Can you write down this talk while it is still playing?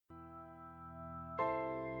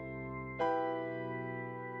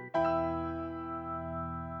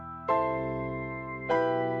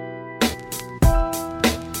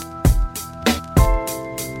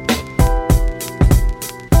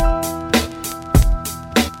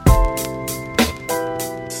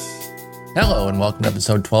Hello and welcome to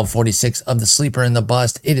episode 1246 of The Sleeper and the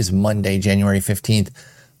Bust. It is Monday, January 15th.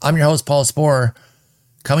 I'm your host, Paul Sporer,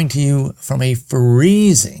 coming to you from a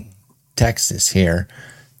freezing Texas here,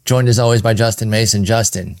 joined as always by Justin Mason.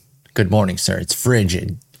 Justin, good morning, sir. It's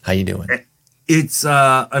frigid. How you doing? It's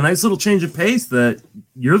a nice little change of pace that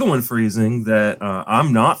you're the one freezing, that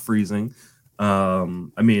I'm not freezing.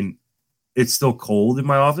 It's still cold in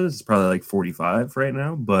my office. It's probably like 45 right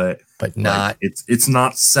now, but not. Like, it's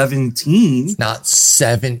not 17. It's not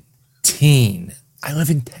 17. I live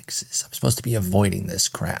in Texas. I'm supposed to be avoiding this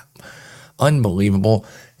crap. Unbelievable.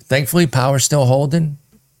 Thankfully, power's still holding.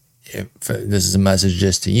 This is a message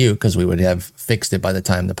just to you because we would have fixed it by the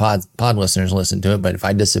time the pod listeners listen to it. But if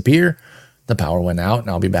I disappear, the power went out, and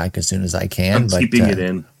I'll be back as soon as I can. I'm keeping it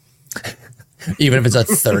in. Even if it's a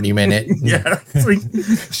 30-minute. Yeah. It's like,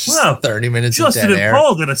 wow. 30 minutes Justin of dead and air.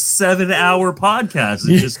 Paul did a 7-hour podcast.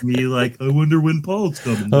 It's just me like, I wonder when Paul's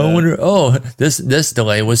coming back. This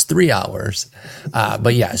delay was 3 hours.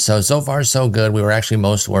 But yeah, so far so good. We were actually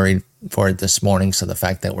most worried for it this morning. So the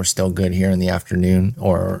fact that we're still good here in the afternoon,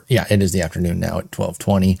 it is the afternoon now at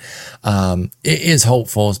 12:20. It is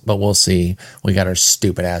hopeful, but we'll see. We got our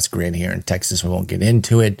stupid ass grid here in Texas. We won't get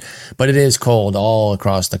into it, but it is cold all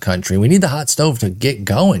across the country. We need the hot stove to get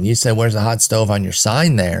going. You said, where's the hot stove on your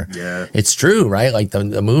sign there? Yeah. It's true, right? Like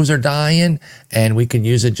the moves are dying, and we could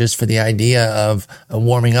use it just for the idea of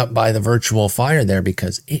warming up by the virtual fire there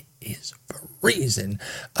because it is freezing.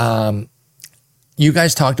 You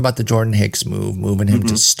guys talked about the Jordan Hicks move, moving him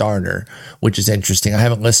to starter, which is interesting. I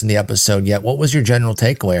haven't listened to the episode yet. What was your general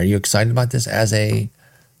takeaway? Are you excited about this as a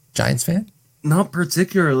Giants fan? Not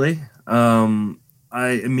particularly.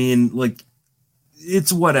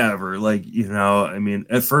 It's whatever.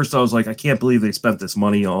 At first I was like, I can't believe they spent this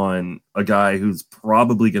money on a guy who's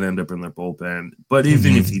probably going to end up in their bullpen. But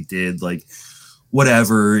even if he did,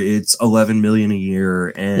 whatever, it's $11 million a year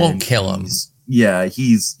and won't kill him.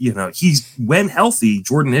 He's when healthy,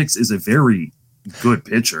 Jordan Hicks is a very good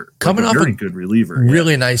pitcher. Coming off very good reliever.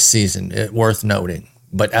 Really nice season, worth noting.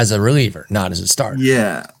 But as a reliever, not as a starter.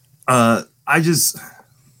 Yeah. I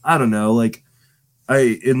don't know.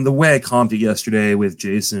 In the way I comped it yesterday with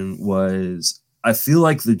Jason was, I feel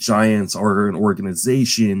like the Giants are an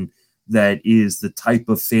organization that is the type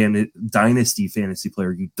of dynasty fantasy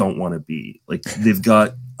player you don't want to be. Like, they've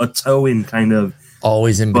got a toe in kind of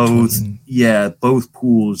always in both. between. Yeah, both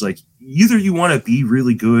pools. Like, either you want to be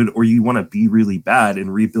really good or you want to be really bad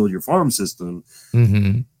and rebuild your farm system.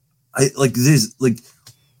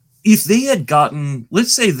 If they had gotten,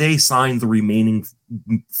 let's say they signed the remaining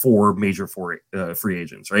four major free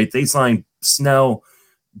agents, right? They signed Snell,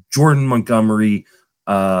 Jordan Montgomery,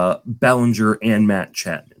 Bellinger, and Matt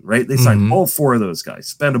Chapman, right? They signed all four of those guys,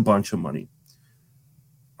 spent a bunch of money.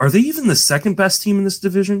 Are they even the second best team in this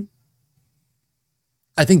division?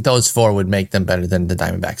 I think those four would make them better than the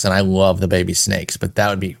Diamondbacks, and I love the baby snakes, but that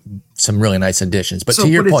would be some really nice additions. But to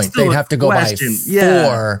your point, they'd have to go by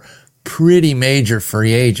four pretty major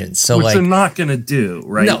free agents. Which they're not going to do,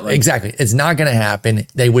 right? No, exactly. It's not going to happen.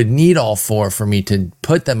 They would need all four for me to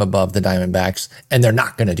put them above the Diamondbacks, and they're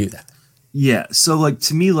not going to do that. Yeah. So,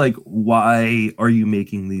 to me, why are you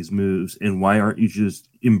making these moves, and why aren't you just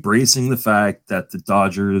embracing the fact that the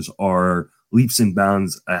Dodgers are leaps and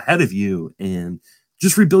bounds ahead of you and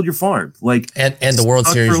just rebuild your farm? And the World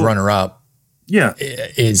Series runner-up. Yeah,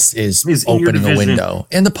 is opening a window,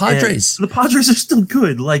 and the Padres. And the Padres are still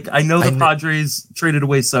good. I know the Padres traded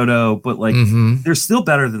away Soto, but they're still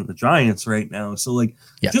better than the Giants right now. So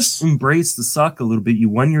just embrace the suck a little bit. You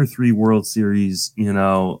won your 3 World Series,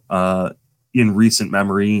 in recent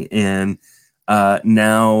memory, and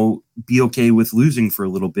now be okay with losing for a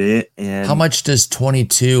little bit. And how much does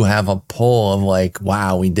 22 have a pull of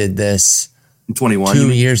wow, we did this? 21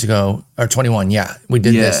 2 years ago, or 21. Yeah, we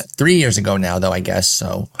did this 3 years ago now, though, I guess.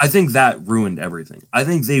 So I think that ruined everything. I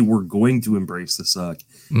think they were going to embrace the suck.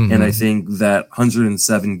 And I think that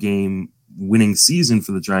 107 game winning season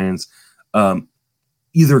for the Giants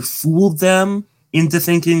either fooled them into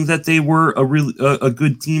thinking that they were a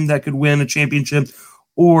good team that could win a championship,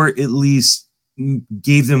 or at least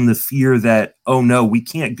gave them the fear that, oh no, we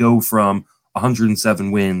can't go from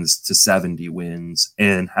 107 wins to 70 wins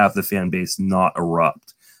and have the fan base not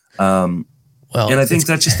erupt. And I think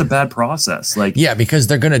that's just a bad process. Because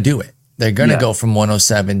they're going to do it. They're going to go from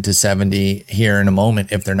 107 to 70 here in a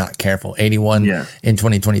moment if they're not careful. 81 in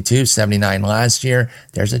 2022, 79 last year.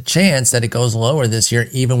 There's a chance that it goes lower this year,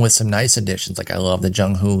 even with some nice additions. I love the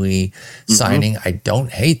Jung Hoo Lee signing. I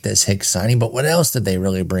don't hate this Hicks signing, but what else did they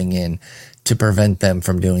really bring in to prevent them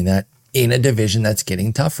from doing that? in a division that's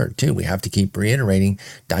getting tougher too. We have to keep reiterating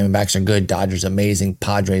Diamondbacks are good, Dodgers amazing,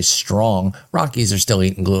 Padres strong, Rockies are still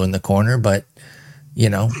eating glue in the corner, but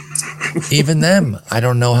even them, I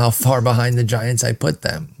don't know how far behind the Giants I put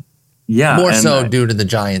them. Yeah. More so due to the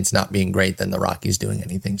Giants not being great than the Rockies doing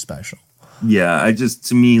anything special. Yeah.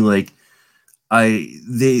 To me, like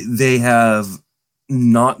they have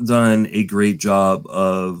not done a great job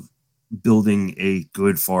of building a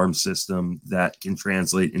good farm system that can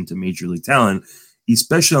translate into major league talent,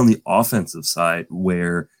 especially on the offensive side,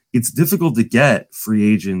 where it's difficult to get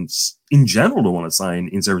free agents in general to want to sign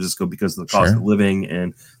in San Francisco because of the cost of living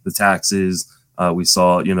and the taxes. We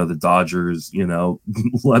saw, the Dodgers,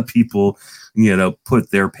 let people,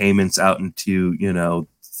 put their payments out into,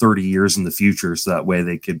 30 years in the future. So that way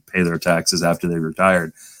they could pay their taxes after they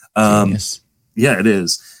retired. Yeah, it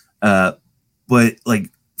is. But like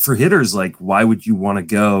for hitters, like why would you want to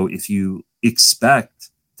go if you expect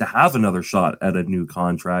to have another shot at a new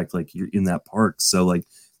contract? Like you're in that park. So like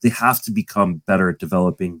they have to become better at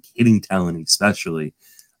developing hitting talent, especially.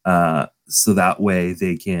 So that way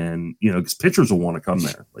they can, because pitchers will want to come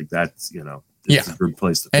there. Like that's, it's a good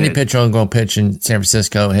place to Any pitch. pitcher will go pitch in San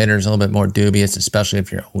Francisco. Hitters a little bit more dubious, especially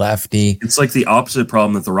if you're a lefty. It's like the opposite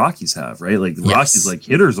problem that the Rockies have, right? Like the Rockies, like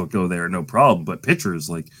hitters will go there, no problem. But pitchers,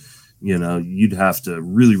 like, you'd have to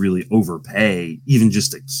really, really overpay even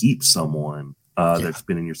just to keep someone that's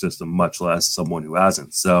been in your system, much less someone who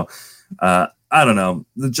hasn't. So I don't know.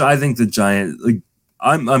 I think the Giants, like,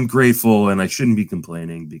 I'm grateful and I shouldn't be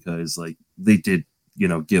complaining because like they did,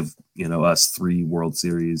 give, us 3 World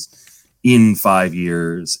Series in 5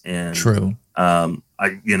 years. And true.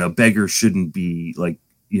 Beggars shouldn't be like,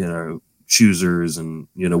 choosers and,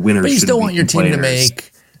 winners. But you still want your team to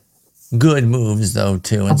make good moves though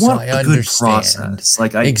too. And I understand. Process.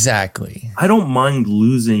 Like exactly. I don't mind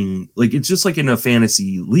losing. Like it's just like in a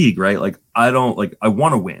fantasy league, right? Like I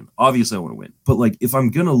want to win. Obviously I want to win. But like if I'm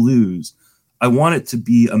going to lose, I want it to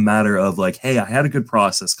be a matter of like, hey, I had a good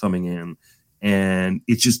process coming in and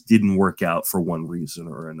it just didn't work out for one reason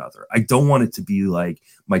or another. I don't want it to be like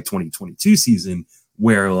my 2022 season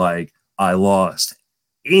where like I lost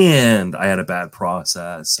and I had a bad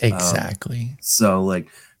process. Exactly. So like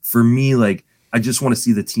for me, like I just want to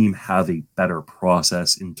see the team have a better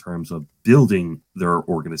process in terms of building their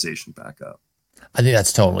organization back up. I think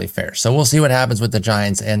that's totally fair. So we'll see what happens with the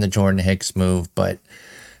Giants and the Jordan Hicks move, but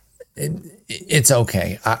it's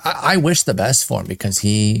okay. I wish the best for him because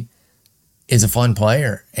he is a fun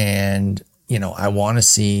player. And, I want to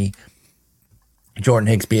see Jordan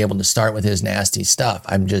Hicks be able to start with his nasty stuff.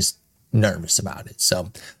 I'm just nervous about it.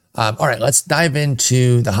 So, all right, let's dive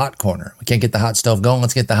into the hot corner. We can't get the hot stove going.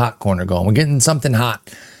 Let's get the hot corner going. We're getting something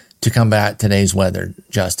hot to combat today's weather,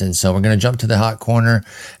 Justin. So we're going to jump to the hot corner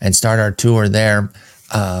and start our tour there.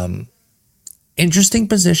 Interesting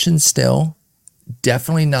position still.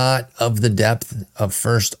 Definitely not of the depth of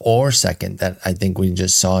first or second that I think we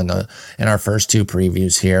just saw in our first 2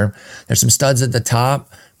 previews here. There's some studs at the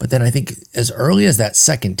top, but then I think as early as that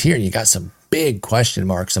second tier, you got some big question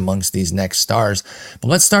marks amongst these next stars. But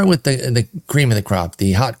let's start with the cream of the crop,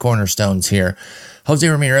 the hot cornerstones here. Jose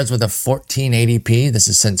Ramirez with a 14 ADP. This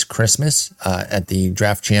is since Christmas at the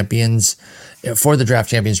Draft Champions. For the Draft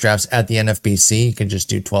Champions drafts at the NFBC, you can just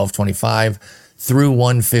do 1225 through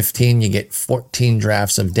 115. You get 14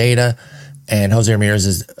 drafts of data. And Jose Ramirez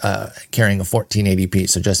is carrying a 14 ADP,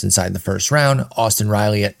 so just inside the first round. Austin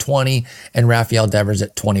Riley at 20 and Rafael Devers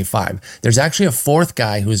at 25. There's actually a 4th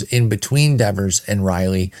guy who's in between Devers and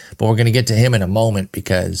Riley, but we're going to get to him in a moment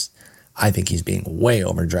because I think he's being way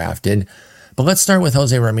overdrafted. But let's start with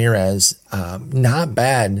Jose Ramirez. Not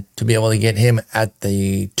bad to be able to get him at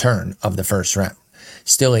the turn of the first round.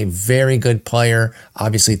 Still a very good player.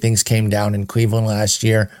 Obviously, things came down in Cleveland last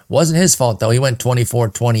year. Wasn't his fault, though. He went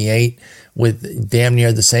 24-28 with damn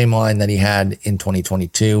near the same line that he had in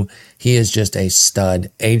 2022. He is just a stud.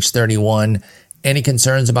 Age 31. Any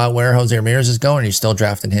concerns about where Jose Ramirez is going? Are you still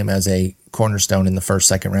drafting him as a cornerstone in the first,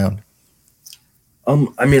 second round?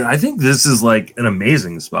 I mean, I think this is like an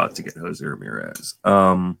amazing spot to get Jose Ramirez.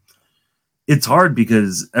 It's hard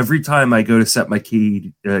because every time I go to set my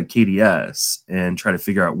KDS and try to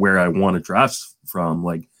figure out where I want to draft from,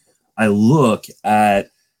 like I look at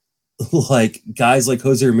like guys like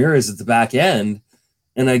Jose Ramirez at the back end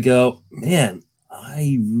and I go, man,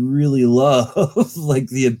 I really love like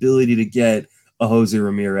the ability to get a Jose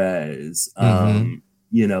Ramirez,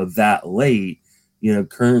 that late,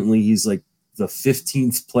 currently he's like the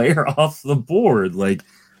 15th player off the board, like,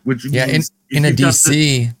 which means in a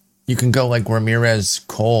DC, you can go like Ramirez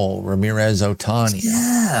Cole, Ramirez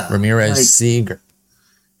Ohtani, Ramirez Seager.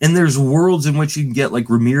 And there's worlds in which you can get like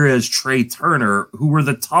Ramirez, Trey Turner, who were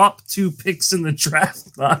the top 2 picks in the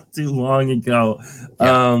draft not too long ago.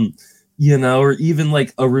 Yeah. Or even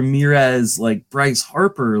like a Ramirez, like Bryce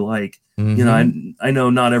Harper, like, I know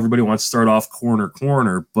not everybody wants to start off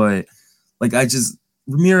corner, but like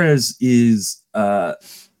Ramirez is about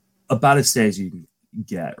as steady as you can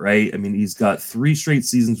get, right? I mean, he's got 3 straight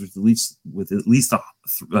seasons with at least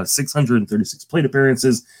 636 plate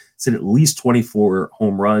appearances, hit at least 24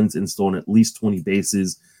 home runs, and stolen at least 20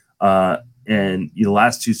 bases. And the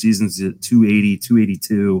last 2 seasons, 280,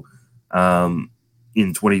 282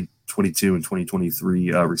 in 2022 and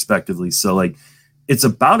 2023, respectively. So, like, it's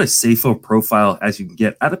about as safe a profile as you can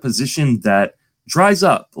get at a position that dries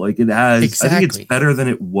up. Like, it has, exactly. I think it's better than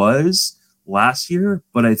it was last year,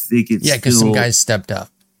 but I think it's because some guys stepped up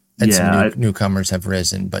and some newcomers have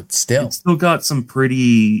risen, but still got some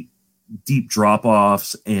pretty deep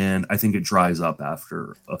drop-offs, and I think it dries up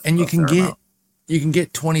after you can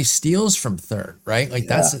get 20 steals from third, right? Like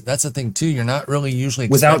that's the thing too. You're not really usually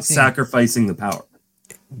without sacrificing the power.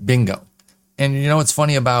 Bingo. And what's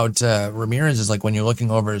funny about Ramirez is, like, when you're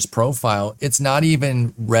looking over his profile, it's not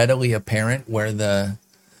even readily apparent where the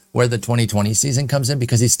 2020 season comes in,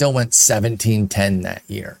 because he still went 17-10 that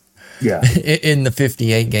year. Yeah. In the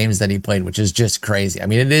 58 games that he played, which is just crazy. I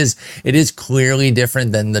mean, it is clearly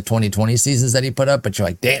different than the 2020 seasons that he put up, but you're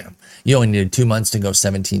like, damn, you only needed 2 months to go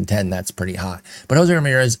 17-10. That's pretty hot. But Jose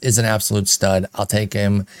Ramirez is an absolute stud. I'll take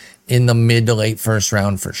him in the mid to late first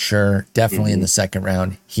round for sure. Definitely in the second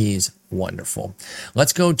round. He's wonderful.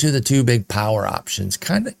 Let's go to the 2 big power options.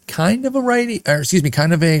 Kind of a righty, or excuse me,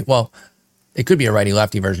 well, it could be a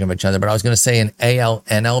righty-lefty version of each other, but I was going to say an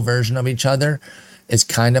AL-NL version of each other is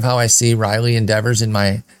kind of how I see Riley and Devers in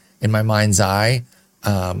my mind's eye.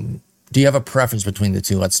 Do you have a preference between the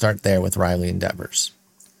 2? Let's start there with Riley and Devers.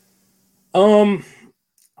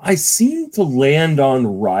 I seem to land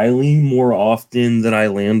on Riley more often than I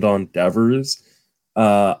land on Devers.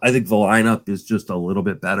 I think the lineup is just a little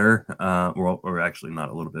bit better, or actually not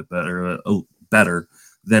a little bit better, better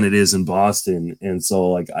than it is in Boston. And so,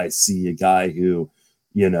 like, I see a guy who,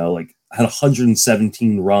 like, had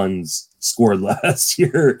 117 runs scored last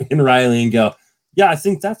year in Riley and go, yeah, I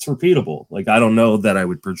think that's repeatable. Like, I don't know that I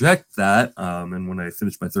would project that. And when I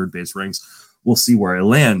finish my third base ranks, we'll see where I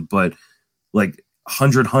land. But like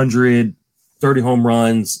 100, 30 home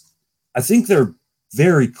runs, I think they're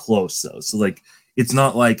very close though. So like, it's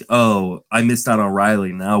not like, oh, I missed out on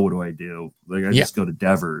Riley. Now what do I do? Like, I just go to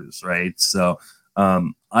Devers, right? So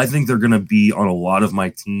I think they're going to be on a lot of my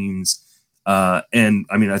teams. And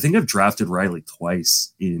I mean, I think I've drafted Riley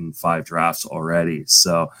twice in 5 drafts already.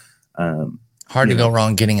 So hard to go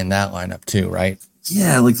wrong getting in that lineup too, right?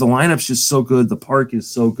 Yeah, like the lineup's just so good. The park is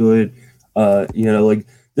so good. Like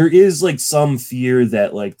there is like some fear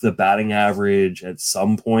that like the batting average at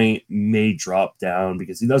some point may drop down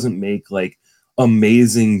because he doesn't make like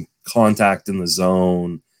amazing contact in the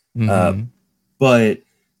zone. But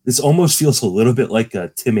this almost feels a little bit like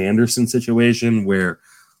a Tim Anderson situation where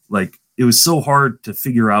like it was so hard to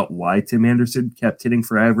figure out why Tim Anderson kept hitting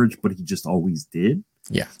for average, but he just always did.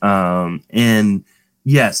 Yeah. And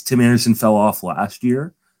yes, Tim Anderson fell off last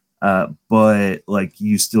year, but like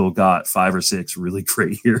you still got 5 or 6 really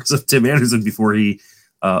great years of Tim Anderson before he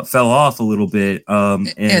fell off a little bit.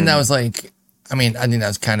 And that was like, I mean, I think that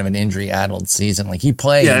was kind of an injury-addled season. Like he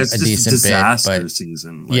played a decent disaster bit, but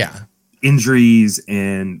season. Like, injuries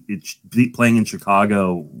and playing in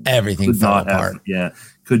Chicago, everything fell apart.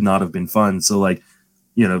 Could not have been fun. So like,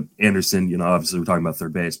 Anderson, obviously we're talking about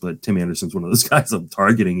third base, but Tim Anderson's one of those guys I'm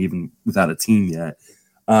targeting even without a team yet.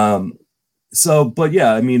 But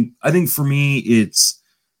yeah, I mean, I think for me, it's,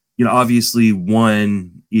 obviously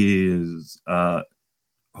one is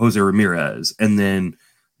Jose Ramirez, and then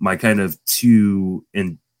my kind of 2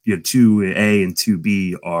 and 2A and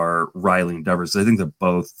 2B are Riley and Devers. So I think they're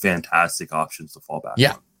both fantastic options to fall back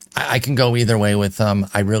on. I can go either way with them.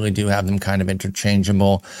 I really do have them kind of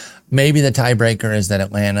interchangeable. Maybe the tiebreaker is that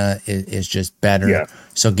Atlanta is just better. Yeah.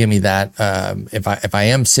 So give me that. If I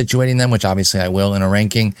am situating them, which obviously I will in a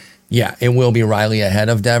ranking, it will be Riley ahead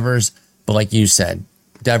of Devers. But like you said,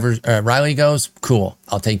 Riley goes, cool,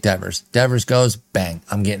 I'll take Devers. Devers goes, bang,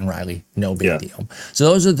 I'm getting Riley. No big deal. So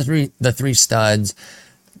those are the three studs.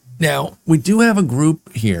 Now, we do have a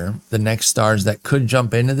group here, the next stars, that could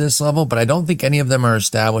jump into this level, but I don't think any of them are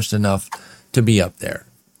established enough to be up there.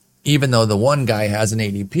 Even though the one guy has an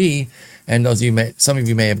ADP, and some of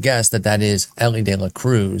you may have guessed that is Elly De La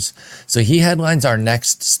Cruz. So he headlines our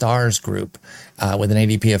next stars group with an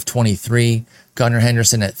ADP of 23, Gunnar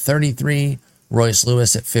Henderson at 33, Royce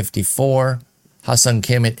Lewis at 54, Ha-Seong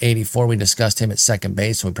Kim at 84. We discussed him at second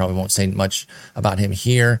base, so we probably won't say much about him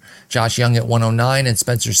here. Josh Young at 109 and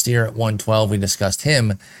Spencer Steer at 112. We discussed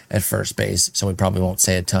him at first base, so we probably won't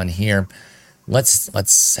say a ton here.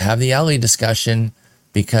 Let's have the Elly discussion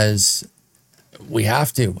because we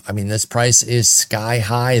have to. I mean, this price is sky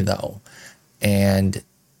high though, and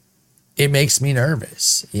it makes me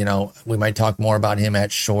nervous. You know, we might talk more about him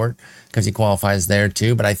at short because he qualifies there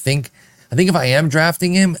too, but I think if I am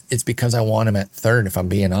drafting him, it's because I want him at third, if I'm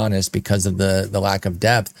being honest, because of the lack of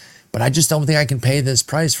depth. But I just don't think I can pay this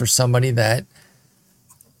price for somebody that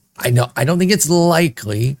I don't think it's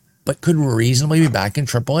likely, but could reasonably be back in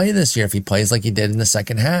AAA this year if he plays like he did in the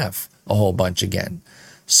second half a whole bunch again.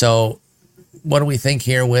 So what do we think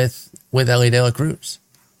here with Elly De La Cruz?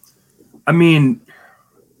 I mean,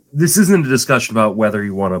 this isn't a discussion about whether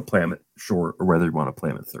you want to play him at short or whether you want to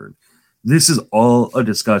play him at third. This is all a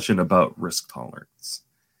discussion about risk tolerance.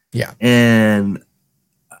 Yeah. And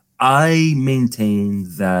I maintain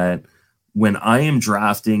that when I am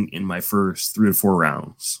drafting in my first 3 to 4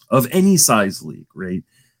 rounds of any size league, right,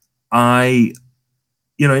 and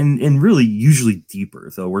really usually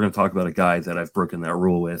deeper, though we're going to talk about a guy that I've broken that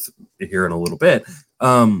rule with here in a little bit.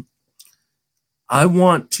 I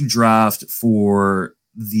want to draft for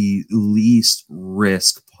the least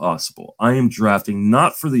risk possible. I am drafting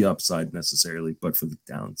not for the upside necessarily, but for the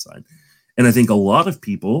downside. And I think a lot of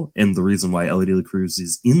people, and the reason why Elly De La Cruz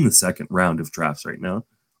is in the second round of drafts right now,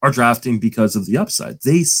 are drafting because of the upside.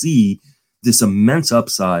 They see this immense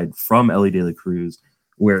upside from Elly De La Cruz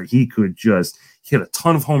where he could just hit a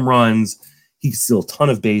ton of home runs, he could steal a ton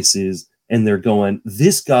of bases, and they're going,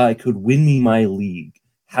 this guy could win me my league.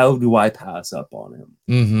 How do I pass up on him?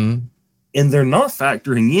 Mm-hmm. And they're not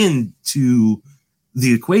factoring into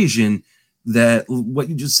the equation that what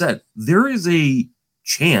you just said. There is a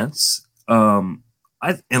chance. I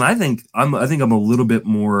think I'm a little bit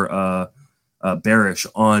more bearish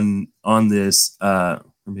on this, or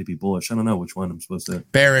maybe bullish. I don't know which one I'm supposed to.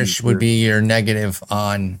 Bearish would be your negative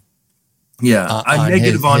on. Yeah, I'm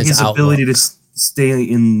negative on his ability to stay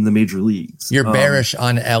in the major leagues. You're bearish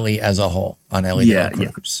on Elly as a whole, on Elly De La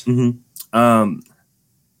Cruz. Yeah. Mm-hmm.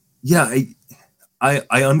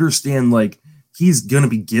 I understand, like, he's going to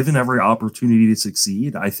be given every opportunity to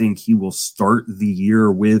succeed. I think he will start the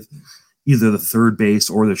year with either the third base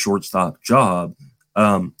or the shortstop job.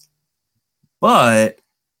 But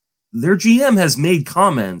their GM has made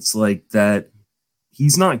comments like that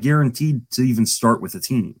he's not guaranteed to even start with a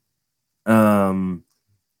team.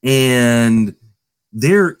 And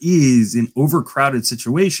there is an overcrowded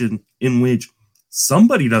situation in which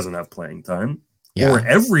somebody doesn't have playing time. Yeah. Or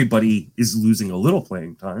everybody is losing a little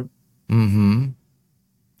playing time. Mm-hmm.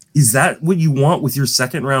 Is that what you want with your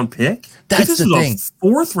second round pick? That's if this the thing. A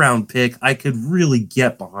fourth round pick, I could really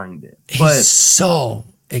get behind it. He's so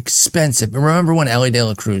expensive. Remember when Elly De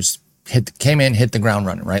La Cruz came in, hit the ground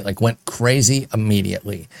running, right? Like went crazy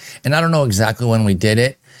immediately. And I don't know exactly when we did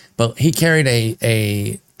it, but he carried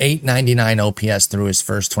a 899 OPS through his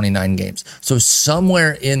first 29 games. So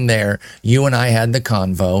somewhere in there, you and I had the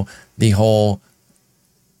convo, the whole,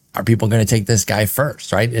 are people going to take this guy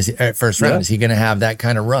first, right? First round, is he going to have that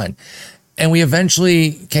kind of run? And we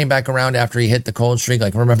eventually came back around after he hit the cold streak.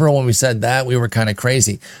 Like, remember when we said that? We were kind of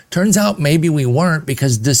crazy. Turns out maybe we weren't,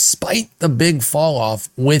 because despite the big fall off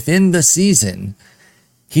within the season,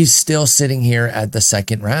 he's still sitting here at the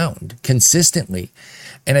second round consistently.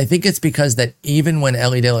 And I think it's because that even when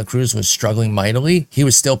Elly De La Cruz was struggling mightily, he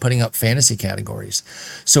was still putting up fantasy categories.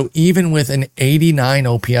 So even with an 89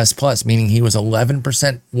 OPS plus, meaning he was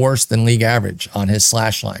 11% worse than league average on his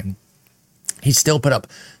slash line, he still put up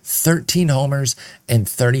 13 homers and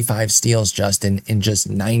 35 steals, Justin, in just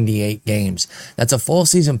 98 games. That's a full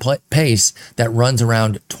season pace that runs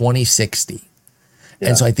around 2060. Yeah.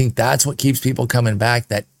 And so I think that's what keeps people coming back,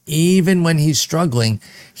 that even when he's struggling,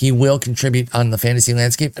 he will contribute on the fantasy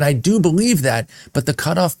landscape. And I do believe that, but the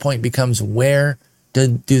cutoff point becomes, where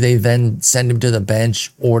do they then send him to the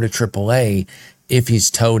bench or to AAA if he's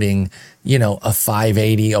toting, a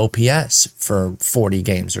 580 OPS for 40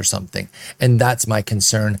 games or something? And that's my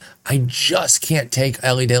concern. I just can't take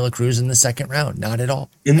Elly De La Cruz in the second round. Not at all.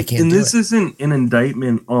 And this isn't an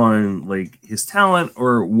indictment on like his talent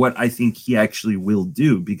or what I think he actually will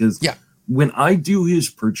do, because when I do his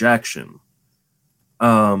projection,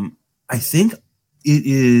 I think it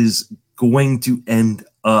is going to end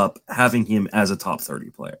up having him as a top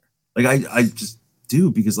 30 player. Like I just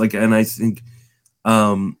do, because and I think,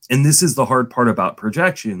 and this is the hard part about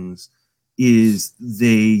projections, is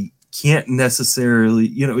they can't necessarily,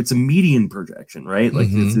 it's a median projection, right? Like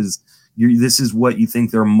this is what you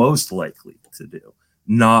think they're most likely to do,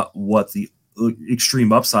 not what the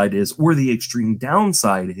extreme upside is or the extreme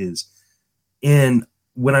downside is. And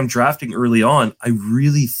when I'm drafting early on, I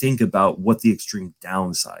really think about what the extreme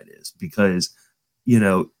downside is because,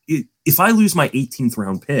 if I lose my 18th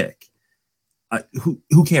round pick,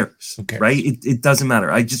 who cares? Right? It doesn't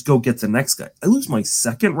matter. I just go get the next guy. I lose my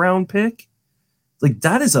second round pick. Like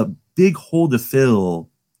that is a big hole to fill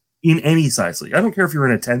in any size league. I don't care if you're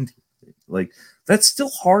in a 10 team league. Like that's still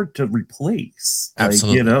hard to replace.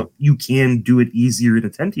 Absolutely. Like, you can do it easier in a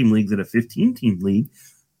 10 team league than a 15 team league,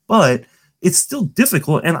 but it's still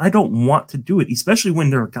difficult. And I don't want to do it, especially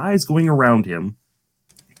when there are guys going around him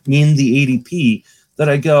in the ADP that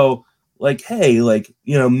I go like, hey, like,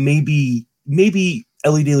 maybe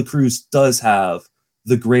Ellie De La Cruz does have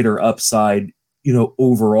the greater upside,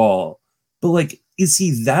 overall, but like, is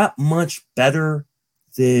he that much better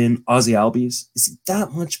than Ozzy Albies? Is he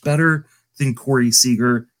that much better than Corey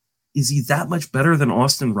Seager? Is he that much better than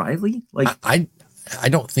Austin Riley? Like, I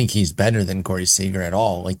don't think he's better than Corey Seager at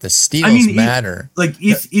all. Like the steals matter.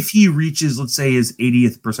 If he reaches, let's say, his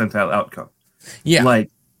 80th percentile outcome,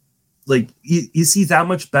 like is he that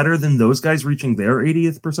much better than those guys reaching their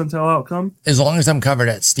 80th percentile outcome? As long as I'm covered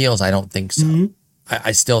at steals, I don't think so. Mm-hmm.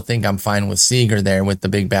 I still think I'm fine with Seager there with the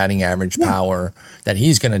big batting average power that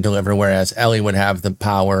he's going to deliver, whereas Ellie would have the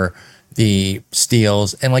power, the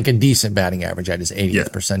steals, and like a decent batting average at his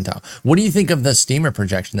 80th percentile. What do you think of the Steamer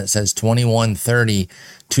projection that says 21, 30,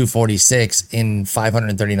 246 in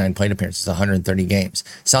 539 plate appearances, 130 games?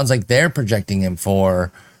 Sounds like they're projecting him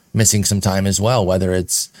for missing some time as well, whether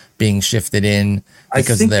it's being shifted in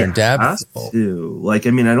because of their depth.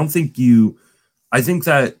 I think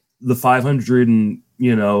that the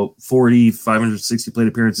 560 plate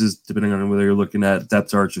appearances, depending on whether you're looking at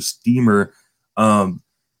depth chart or Steamer,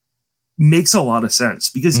 makes a lot of sense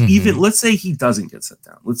because even let's say he doesn't get set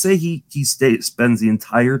down. Let's say he spends the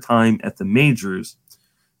entire time at the majors.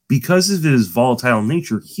 Because of his volatile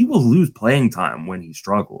nature, he will lose playing time when he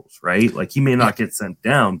struggles, right? Like he may not get sent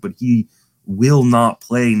down, but he will not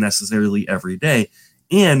play necessarily every day.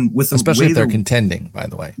 And with especially if they're contending, by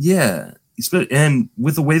the way. Yeah. And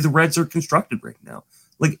with the way the Reds are constructed right now,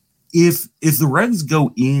 like if the Reds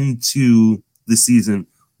go into the season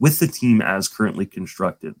with the team as currently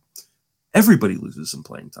constructed, everybody loses some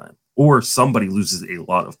playing time or somebody loses a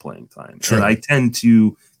lot of playing time. True. And I tend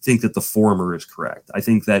to think that the former is correct. I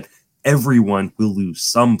think that everyone will lose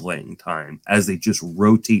some playing time as they just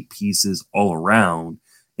rotate pieces all around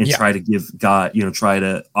and try to try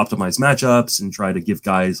to optimize matchups and try to give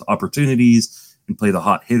guys opportunities and play the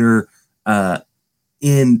hot hitter.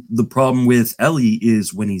 And the problem with Ellie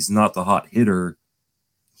is when he's not the hot hitter,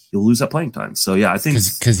 he'll lose that playing time. So yeah, I think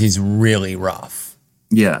because he's really rough.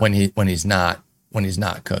 Yeah, when he's not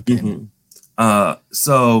cooking.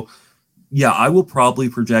 So yeah, I will probably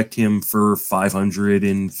project him for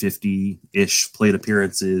 550-ish plate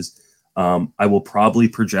appearances. I will probably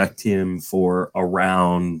project him for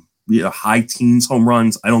around high teens home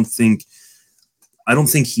runs. I don't think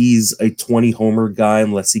he's a 20 homer guy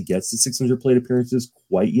unless he gets to 600 plate appearances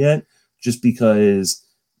quite yet, just because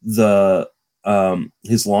his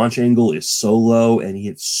launch angle is so low and he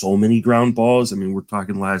hits so many ground balls. I mean, we're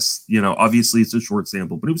talking obviously it's a short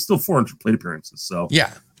sample, but it was still 400 plate appearances. So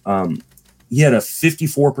yeah, he had a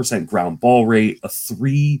 54% ground ball rate, a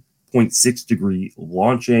 3.6 degree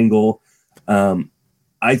launch angle.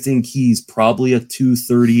 I think he's probably a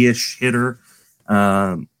 230-ish hitter.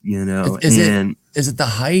 Is it the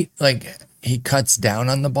height? Like he cuts down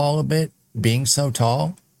on the ball a bit, being so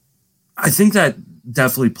tall? I think that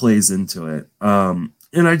definitely plays into it. And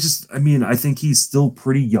I think he's still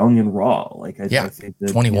pretty young and raw. I think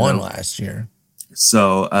that, 21 last year.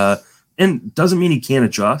 So, and doesn't mean he can't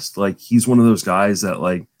adjust. Like he's one of those guys that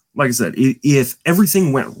like I said, if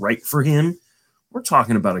everything went right for him, we're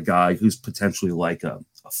talking about a guy who's potentially like a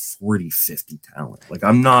 40-50 talent. Like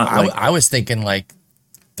I'm not. I was thinking like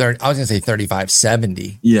 30. I was gonna say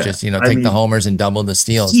 35-70. Yeah, just take the homers and double the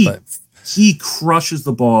steals. But he crushes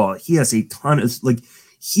the ball. He has a ton of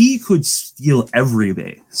he could steal every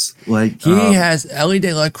base. Like he has Ellie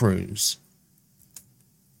De La Cruz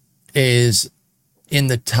is in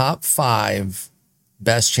the top 5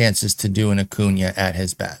 best chances to do an Acuna at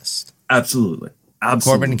his best. Absolutely.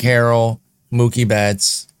 Corbin Carroll, Mookie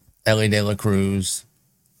Betts, Ellie De La Cruz.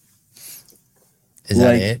 Is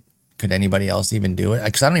that it? Could anybody else even do it?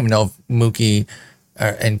 Because I don't even know if Mookie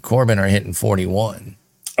and Corbin are hitting 41.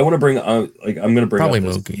 I want to bring I'm going to bring probably up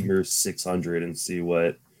Mookie here 600 and see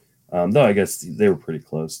what. Though I guess they were pretty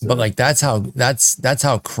close. But that's how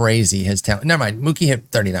crazy his talent. Never mind. Mookie hit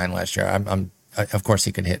 39 last year. Of course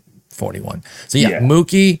he could hit 41. So yeah.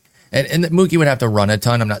 Mookie And Mookie would have to run a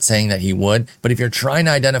ton. I'm not saying that he would, but if you're trying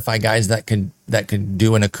to identify guys that could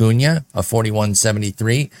do an Acuna, a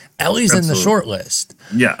 41.73, Ellie's in the short list.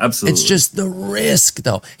 Yeah, absolutely. It's just the risk,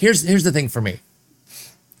 though. Here's the thing for me.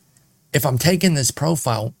 If I'm taking this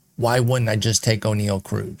profile, why wouldn't I just take O'Neill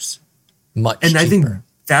Cruz? Much cheaper. I think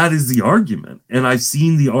that is the argument, and I've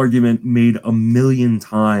seen the argument made a million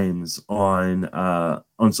times on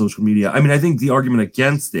social media. I mean, I think the argument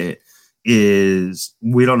against it is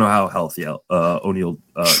we don't know how healthy O'Neill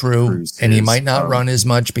Cruz and is. he might not run as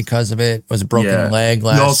much because of it. It was a broken leg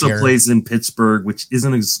last year. He also plays in Pittsburgh, which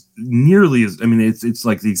isn't nearly as. I mean, it's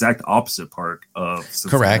like the exact opposite part of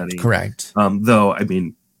Cincinnati. Correct. Though I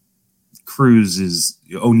mean,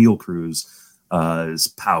 O'Neill Cruz. His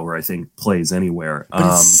power, I think, plays anywhere.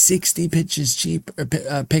 But it's 60 pitches cheaper,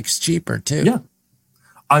 picks cheaper too. Yeah.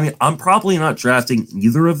 I mean, I'm probably not drafting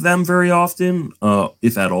either of them very often,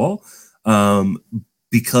 if at all,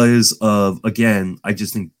 because of, again, I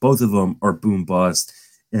just think both of them are boom bust.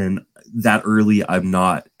 And that early, I'm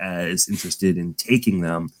not as interested in taking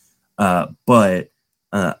them. But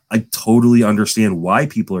I totally understand why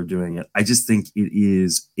people are doing it. I just think it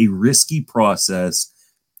is a risky process.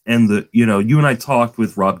 And you and I talked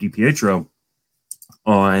with Rob DiPietro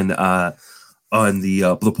on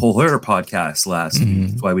the Polar podcast last week.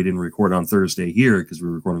 That's why we didn't record on Thursday here, because we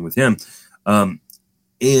were recording with him. And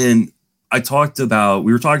we were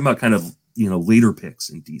talking about kind of, later picks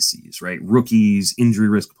in DCs, right? Rookies, injury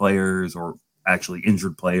risk players, or actually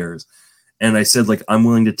injured players. And I said, like, I'm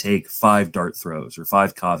willing to take 5 dart throws, or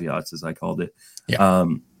 5 caveats, as I called it. Yeah.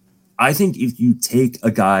 I think if you take a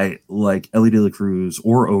guy like Elly De La Cruz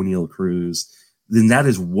or O'Neill Cruz, then that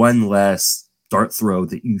is one less dart throw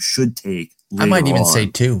that you should take later I might even on. say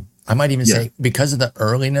 2. I might even say, because of the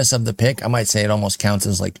earliness of the pick, I might say it almost counts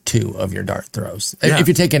as like 2 of your dart throws. Yeah. If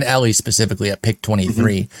you take an Elly specifically at pick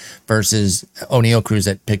 23 versus O'Neill Cruz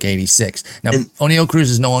at pick 86. Now, O'Neill Cruz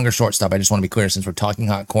is no longer shortstop. I just want to be clear, since we're talking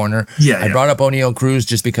hot corner. I brought up O'Neill Cruz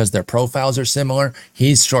just because their profiles are similar.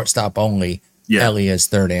 He's shortstop only. Yeah. Elly is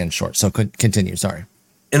third and short. So continue. Sorry.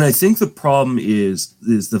 And I think the problem is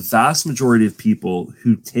the vast majority of people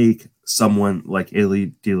who take someone like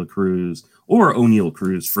Elly De La Cruz or O'Neill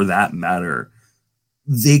Cruz, for that matter,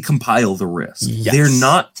 they compile the risk. Yes. They're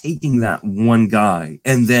not taking that one guy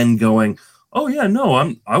and then going, oh yeah,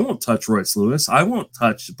 no, I won't touch Royce Lewis. I won't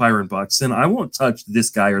touch Byron Buxton. I won't touch this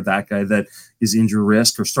guy or that guy that is injury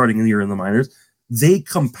risk or starting in the year in the minors. They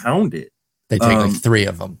compound it. They take like 3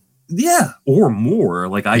 of them. Yeah, or more,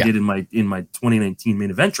 like I did in my 2019 main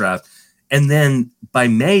event draft. And then by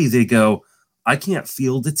May, they go, I can't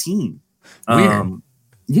field a team. Weird.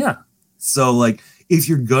 Yeah. So, like, if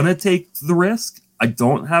you're going to take the risk, I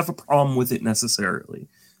don't have a problem with it necessarily.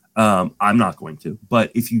 I'm not going to.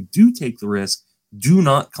 But if you do take the risk, do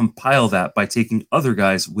not compile that by taking other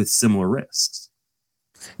guys with similar risks.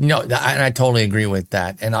 And I totally agree with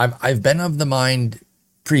that. And I've been of the mind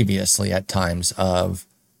previously at times of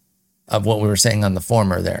what we were saying on the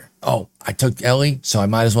former there. Oh, I took Elly, so I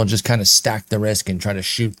might as well just kind of stack the risk and try to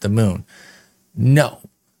shoot the moon. No,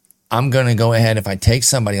 I'm going to go ahead. If I take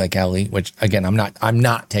somebody like Elly, which again, I'm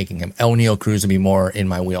not taking him. O'Neill Cruz would be more in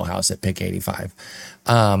my wheelhouse at pick 85.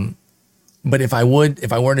 But if I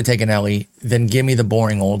were to take an Elly, then give me the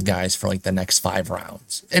boring old guys for like the next 5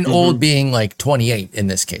 rounds. And old being like 28 in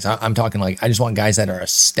this case. I'm talking like, I just want guys that are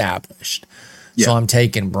established. Yeah. So I'm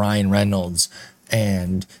taking Brian Reynolds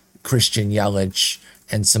and Christian Yelich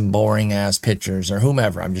and some boring ass pitchers or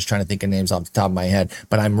whomever. I'm just trying to think of names off the top of my head,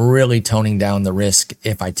 but I'm really toning down the risk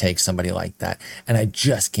if I take somebody like that. And I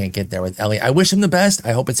just can't get there with Elly. I wish him the best.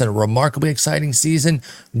 I hope it's a remarkably exciting season.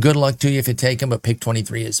 Good luck to you if you take him, but pick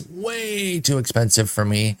 23 is way too expensive for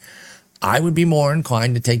me. I would be more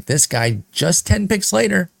inclined to take this guy just 10 picks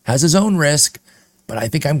later, has his own risk, but I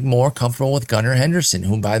think I'm more comfortable with Gunnar Henderson,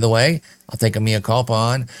 who, by the way, I'll take a mea culpa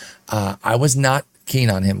on. I was not keen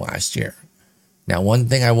on him last year. Now, one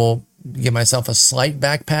thing I will give myself a slight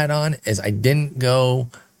back pat on is I didn't go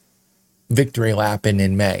victory lapping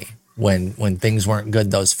in May when things weren't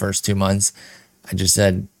good those first 2 months. I just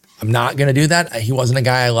said, I'm not going to do that. He wasn't a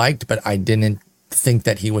guy I liked, but I didn't think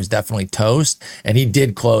that he was definitely toast. And he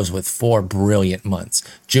did close with 4 brilliant months.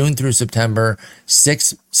 June through September,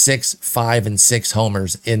 6, 5, and 6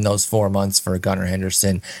 homers in those 4 months for Gunnar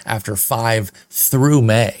Henderson after 5 through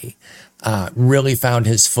May. Really found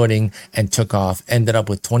his footing and took off. Ended up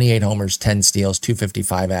with 28 homers, 10 steals,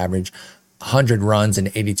 255 average, 100 runs,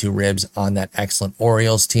 and 82 ribs on that excellent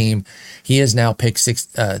Orioles team. He is now pick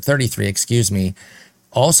 33,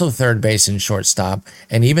 also third base and shortstop.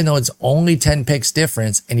 And even though it's only 10 picks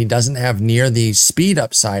difference and he doesn't have near the speed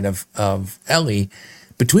upside of Elly,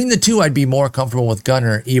 between the two, I'd be more comfortable with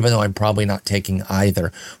Gunnar, even though I'm probably not taking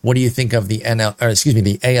either. What do you think of the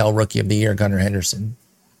the AL Rookie of the Year, Gunnar Henderson?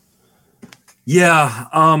 Yeah,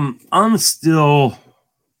 I'm still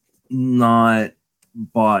not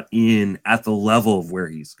bought in at the level of where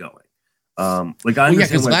he's going.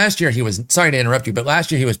 Because last year he was, sorry to interrupt you, but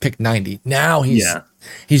last year he was picked 90. Now he's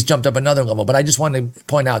jumped up another level. But I just wanted to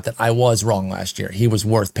point out that I was wrong last year. He was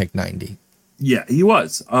worth pick 90. Yeah, he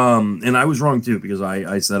was. And I was wrong too, because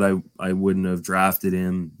I said I wouldn't have drafted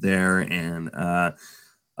him there. And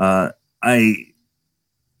I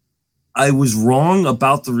was wrong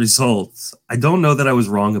about the results. I don't know that I was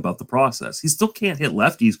wrong about the process. He still can't hit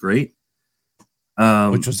lefties great.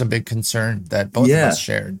 Which was a big concern that both of us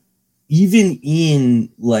shared. Even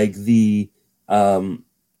in like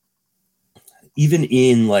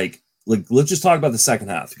let's just talk about the second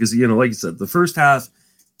half, because like you said, the first half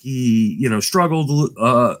he struggled,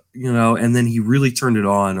 and then he really turned it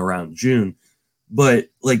on around June. But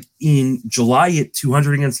like in July, he hit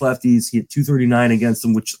 200 against lefties, he hit 239 against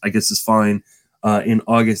them, which I guess is fine. In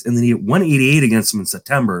August, and then he hit 188 against them in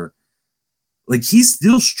September. Like, he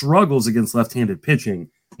still struggles against left-handed pitching.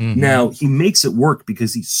 Mm-hmm. Now, he makes it work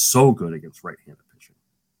because he's so good against right-handed pitching.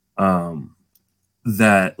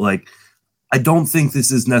 That, like, I don't think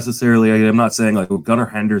this is necessarily, I'm not saying, like, Gunnar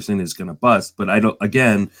Henderson is going to bust, but I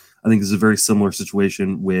think this is a very similar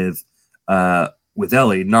situation with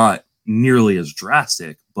Ellie, not nearly as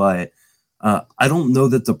drastic, but I don't know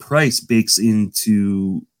that the price bakes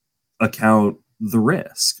into account the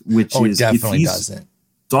risk, which is definitely if he's doesn't.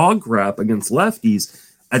 Dog crap against lefties,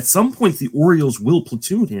 at some point the Orioles will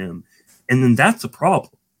platoon him, and then that's a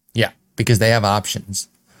problem. Yeah, because they have options.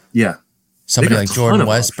 Yeah. Somebody like Jordan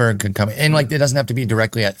Westberg could come in. And like, it doesn't have to be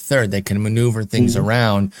directly at third. They can maneuver things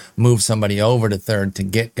around, move somebody over to third to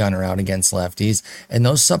get Gunnar out against lefties. And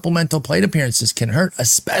those supplemental plate appearances can hurt,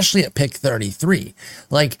 especially at pick 33.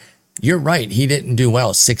 Like, you're right. He didn't do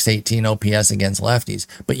well, 618 OPS against lefties,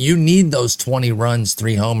 but you need those 20 runs,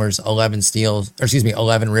 3 homers, 11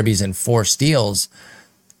 ribbies and 4 steals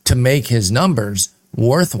to make his numbers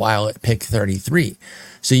worthwhile at pick 33.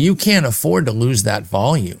 So you can't afford to lose that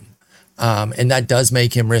volume. And that does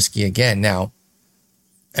make him risky again. Now,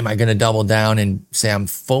 am I going to double down and say I'm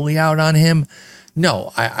fully out on him?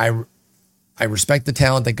 No, I respect the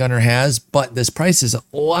talent that Gunnar has, but this price is a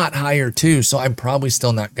lot higher too, so I'm probably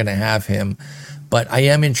still not going to have him. But I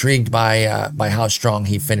am intrigued by how strong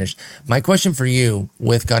he finished. My question for you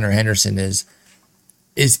with Gunnar Henderson is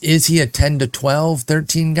he a 10 to 12,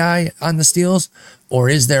 13 guy on the steals, or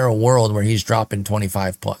is there a world where he's dropping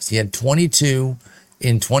 25 plus? He had 22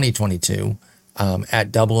 in 2022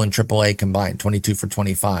 at double and triple A combined, 22 for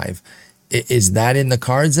 25. Is that in the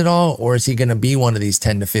cards at all, or is he going to be one of these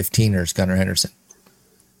 10 to 15ers, Gunnar Henderson?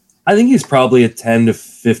 I think he's probably a 10 to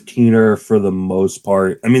 15er for the most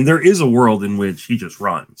part. I mean, there is a world in which he just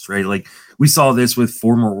runs, right? Like, we saw this with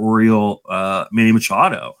former Oriole Manny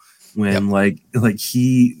Machado when like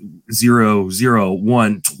he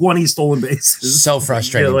 0-0-1, 20 stolen bases. So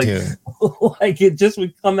frustrating too. Like, it just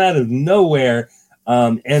would come out of nowhere.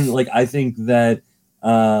 And like, I think that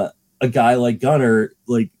a guy like Gunnar,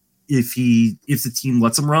 like, if the team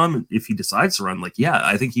lets him run, if he decides to run, like, yeah,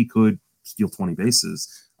 I think he could steal 20 bases.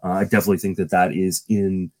 I definitely think that is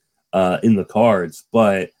in the cards.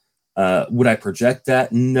 But would I project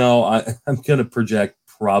that? No, I'm going to project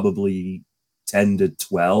probably 10 to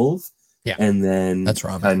 12. Yeah, and then that's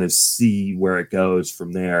wrong. Kind of see where it goes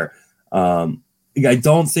from there. I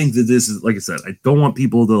don't think that this is, like I said, I don't want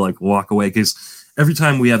people to like walk away, because every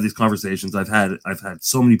time we have these conversations, I've had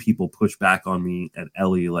so many people push back on me at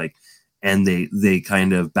Ellie, like, and they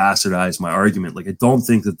kind of bastardize my argument. Like, I don't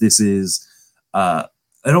think that this is, I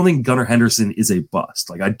don't think Gunnar Henderson is a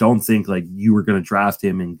bust. Like, I don't think like you were going to draft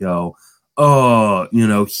him and go, oh,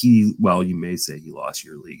 you may say he lost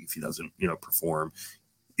your league if he doesn't, perform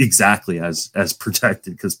exactly as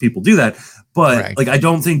projected, because people do that. But right. Like, I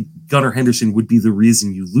don't think Gunnar Henderson would be the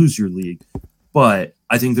reason you lose your league. But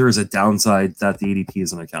I think there is a downside that the ADP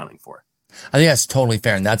isn't accounting for. I think that's totally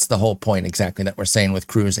fair. And that's the whole point exactly that we're saying with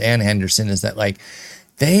Cruz and Henderson, is that like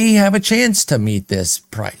they have a chance to meet this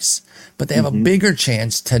price, but they have a bigger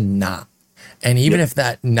chance to not. And even if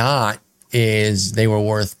that not is they were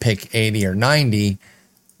worth pick 80 or 90,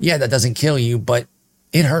 yeah, that doesn't kill you, but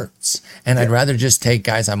it hurts. And I'd rather just take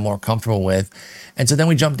guys I'm more comfortable with. And so then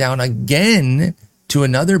we jump down again to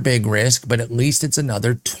another big risk, but at least it's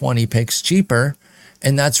another 20 picks cheaper.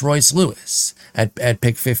 And that's Royce Lewis at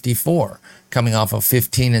pick 54, coming off of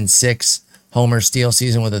 15-6 homer steal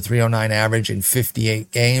season with a 309 average in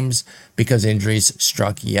 58 games because injuries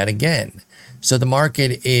struck yet again. So the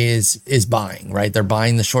market is buying, right? They're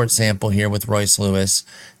buying the short sample here with Royce Lewis.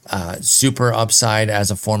 Super upside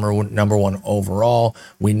as a former number one overall.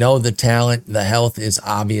 We know the talent, the health is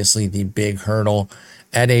obviously the big hurdle.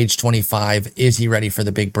 At age 25, is he ready for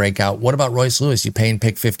the big breakout? What about Royce Lewis? You paying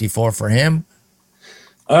pick 54 for him?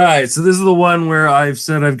 All right, so this is the one where I've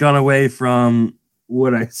said I've gone away from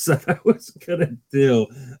what I said I was gonna do.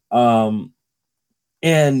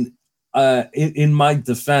 In my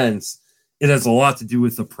defense, it has a lot to do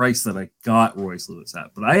with the price that I got Royce Lewis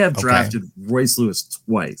at. But I have drafted Royce Lewis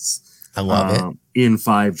twice. I love it. In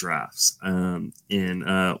 5 drafts. I'm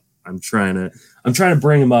trying to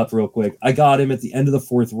bring him up real quick. I got him at the end of the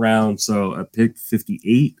 4th round, so I picked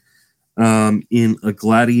 58 in a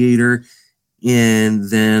Gladiator. And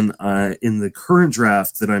then in the current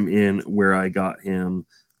draft that I'm in, where I got him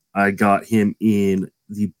in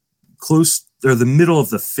the middle of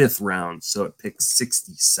the 5th round, so it picked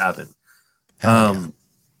 67.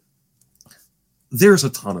 There's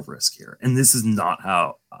a ton of risk here, and this is not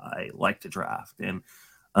how I like to draft. And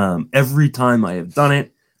every time I have done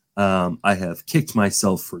it, I have kicked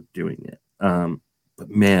myself for doing it. But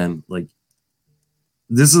man, like,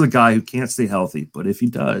 this is a guy who can't stay healthy, but if he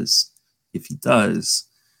does,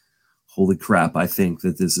 holy crap, I think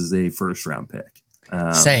that this is a 1st round pick.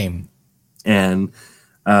 Same. And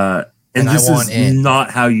this is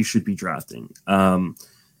not how you should be drafting.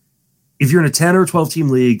 If you're in a 10 or 12 team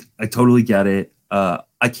league, I totally get it.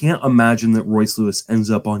 I can't imagine that Royce Lewis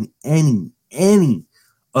ends up on any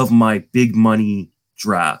of my big money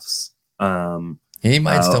drafts. He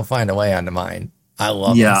might still find a way onto mine. I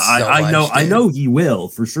love him so I know. much, I know he will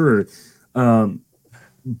for sure.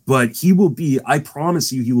 But he will be, I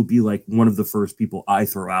promise you, he will be like one of the first people I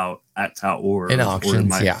throw out at Tout or in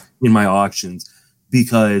auctions, in my auctions,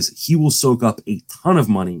 because he will soak up a ton of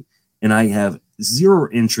money, and I have zero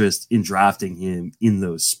interest in drafting him in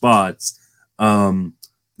those spots.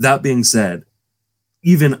 That being said,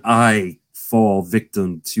 even I fall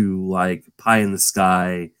victim to like pie in the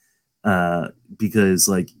sky, because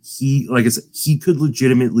I said, he could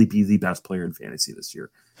legitimately be the best player in fantasy this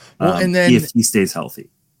year. Well, and then if he stays healthy,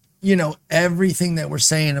 everything that we're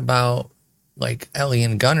saying about like Ellie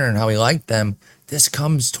and Gunnar and how we like them, this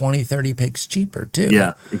comes 20, 30 picks cheaper too.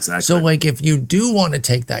 Yeah, exactly. So like, if you do want to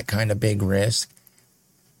take that kind of big risk,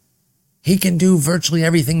 he can do virtually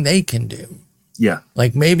everything they can do. Yeah.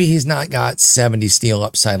 Like, maybe he's not got 70 steal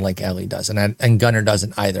upside like Ellie does, and Gunnar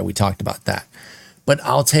doesn't either. We talked about that. But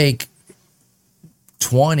I'll take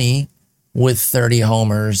 20 with 30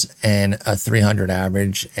 homers and a 300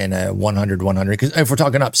 average and a 100. Because if we're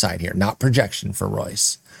talking upside here, not projection for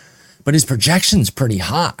Royce. But his projection's pretty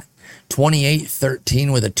high.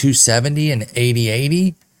 28-13 with a 270 and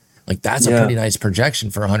 80-80. Like, that's a pretty nice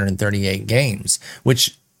projection for 138 games,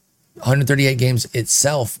 which 138 games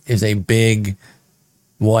itself is a big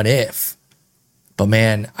what if. But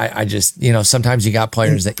man, I just, sometimes you got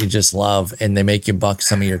players that you just love and they make you buck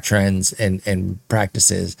some of your trends and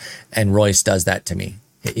practices. And Royce does that to me.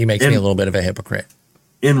 He makes me a little bit of a hypocrite.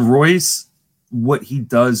 In Royce, what he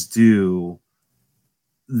does do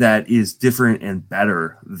that is different and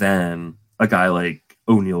better than a guy like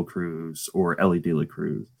O'Neal Cruz or Ellie De La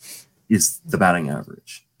Cruz is the batting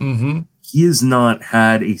average. Mm-hmm. He has not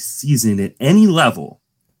had a season at any level,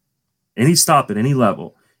 any stop at any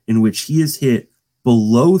level, in which he has hit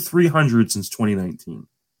below 300 since 2019.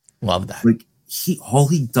 Love that. Like, all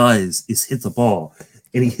he does is hit the ball,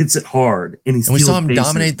 and he hits it hard, and we saw him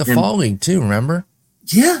dominate the fall league too. Remember?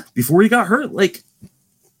 Yeah, before he got hurt,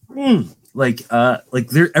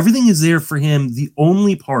 everything is there for him. The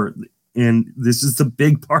only part, and this is the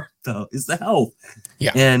big part though, is the health.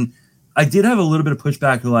 Yeah, and I did have a little bit of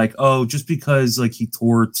pushback, like, oh, just because like he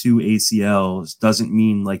tore 2 ACLs doesn't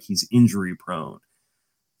mean like he's injury prone.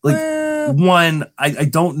 Like, one, I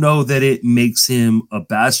don't know that it makes him a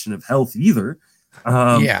bastion of health either.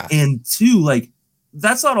 And 2, like,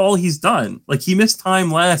 that's not all he's done. Like, he missed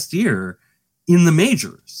time last year in the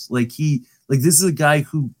majors. This is a guy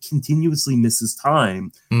who continuously misses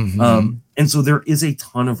time. Mm-hmm. And so there is a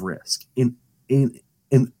ton of risk, in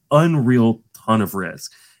an unreal ton of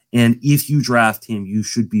risk. And if you draft him, you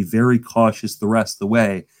should be very cautious the rest of the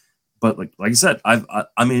way. But like I said, I've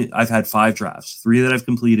had 5 drafts, 3 that I've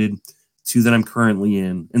completed, 2 that I'm currently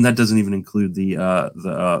in, and that doesn't even include the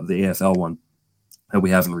AFL one that we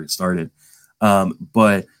haven't restarted.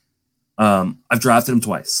 But I've drafted him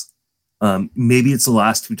twice. Maybe it's the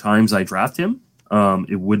last 2 times I draft him.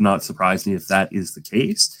 It would not surprise me if that is the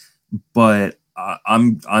case. But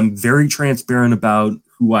I'm very transparent about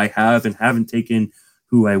who I have and haven't taken,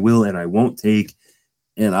 who I will and I won't take.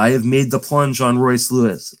 And I have made the plunge on Royce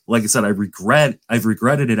Lewis. Like I said, I've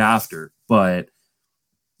regretted it after, but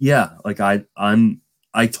yeah, like I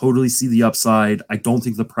totally see the upside. I don't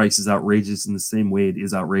think the price is outrageous in the same way it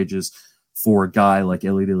is outrageous for a guy like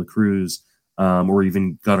Ellie De La Cruz, or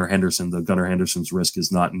even Gunnar Henderson. Though Gunnar Henderson's risk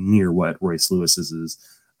is not near what Royce Lewis's is.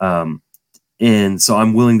 And so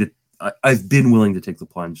I've been willing to take the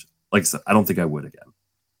plunge. Like I said, I don't think I would again.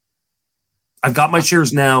 I've got my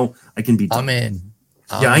shares now. I can be done. I'm in.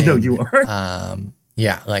 I know you are.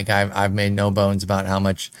 Yeah, like I've made no bones about how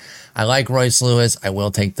much I like Royce Lewis. I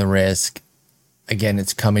will take the risk. Again,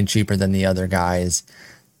 it's coming cheaper than the other guys.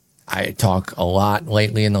 I talk a lot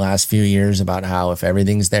lately in the last few years about how if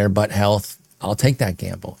everything's there but health, I'll take that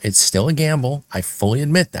gamble. It's still a gamble. I fully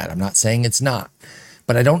admit that. I'm not saying it's not.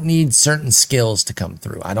 But I don't need certain skills to come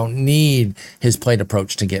through. I don't need his plate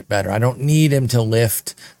approach to get better. I don't need him to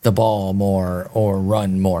lift the ball more or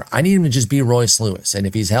run more. I need him to just be Royce Lewis. And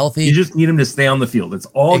if he's healthy, you just need him to stay on the field. That's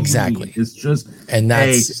all exactly. You need. It's just,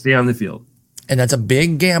 hey, stay on the field. And that's a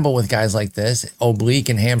big gamble with guys like this. Oblique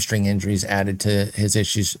and hamstring injuries added to his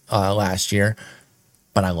issues last year.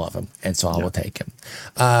 But I love him, and so I will take him.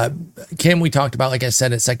 Kim, we talked about, like I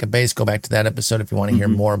said, at second base. Go back to that episode if you want to hear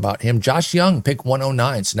more about him. Josh Young, pick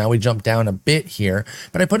 109. So now we jump down a bit here.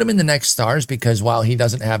 But I put him in the next stars because while he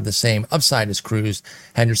doesn't have the same upside as Cruz,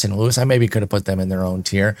 Henderson, and Lewis, I maybe could have put them in their own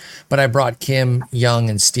tier. But I brought Kim, Young,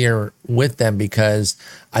 and Steer with them because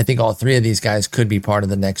I think all three of these guys could be part of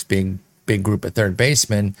the next big group of third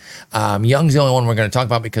basemen. Young's the only one we're going to talk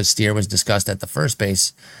about because Steer was discussed at the first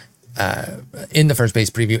base. In the first base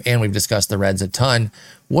preview, and we've discussed the Reds a ton.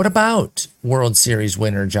 What about World Series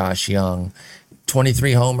winner Josh Young?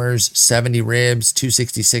 23 homers, 70 ribs,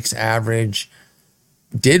 266 average.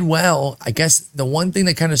 Did well. I guess the one thing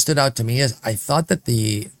that kind of stood out to me is I thought that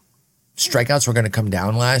the strikeouts were going to come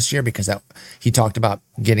down last year because he talked about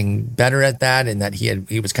getting better at that and that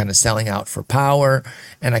he was kind of selling out for power.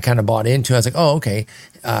 And I kind of bought into it. I was like, oh, okay.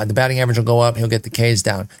 The batting average will go up. He'll get the Ks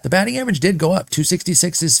down. The batting average did go up.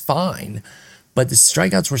 266 is fine, but the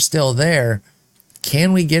strikeouts were still there.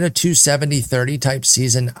 Can we get a 270-30 type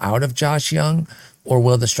season out of Josh Young, or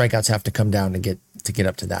will the strikeouts have to come down to get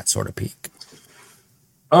up to that sort of peak?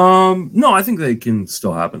 No, I think they can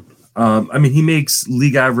still happen. I mean, he makes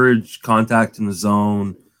league average contact in the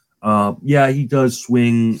zone. Yeah, he does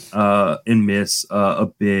swing and miss a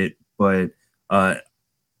bit, but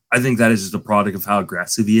I think that is just a product of how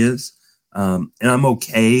aggressive he is. And I'm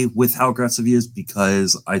okay with how aggressive he is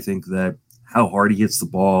because I think that how hard he hits the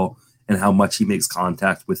ball and how much he makes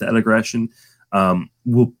contact with that aggression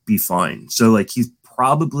will be fine. So, like, he's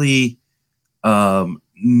probably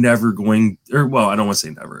never going, or well, I don't want to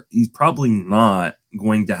say never. He's probably not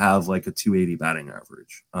going to have like a 280 batting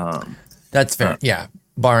average. That's fair. Yeah,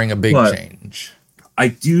 barring a big change. I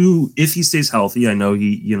do, if he stays healthy. I know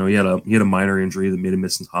he had a minor injury that made him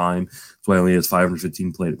miss some time. That's why he only has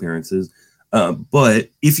 515 plate appearances. But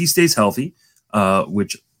if he stays healthy,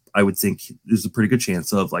 which I would think there's a pretty good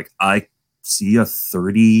chance of, like, I see a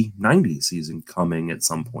 30-90 season coming at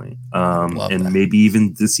some point. And maybe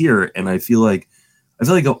even this year. And I feel like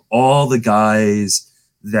of all the guys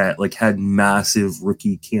that like had massive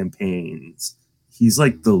rookie campaigns, he's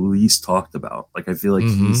like the least talked about. Like, I feel like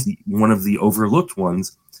he's one of the overlooked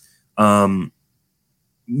ones.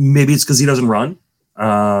 Maybe it's because he doesn't run.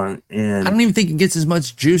 And I don't even think he gets as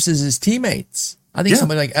much juice as his teammates. I think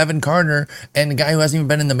somebody like Evan Carter and a guy who hasn't even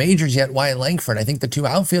been in the majors yet, Wyatt Langford. I think the two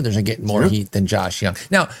outfielders are getting more heat than Josh Young.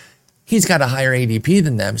 Now, he's got a higher ADP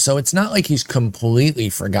than them, so it's not like he's completely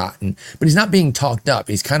forgotten, but he's not being talked up.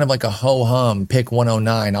 He's kind of like a ho-hum, pick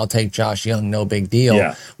 109, I'll take Josh Young, no big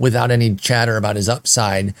deal, without any chatter about his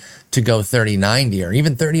upside to go 30-90 or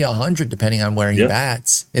even 30-100, depending on where he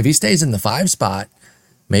bats. If he stays in the 5 spot,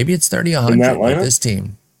 maybe it's 30-100 with this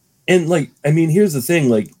team. And, like, I mean, here's the thing,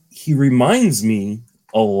 like, he reminds me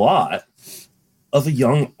a lot of a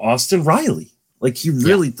young Austin Riley. Like, he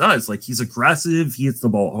really does. Like, he's aggressive. He hits the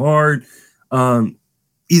ball hard.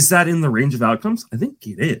 Is that in the range of outcomes? I think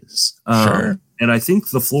it is. Sure. And I think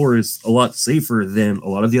the floor is a lot safer than a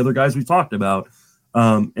lot of the other guys we talked about.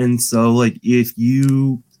 And so, like, if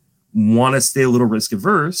you want to stay a little risk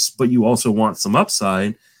averse, but you also want some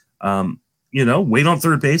upside, wait on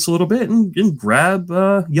third base a little bit and grab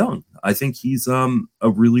Young. I think he's a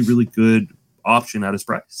really, really good option at his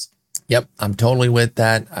price. Yep, I'm totally with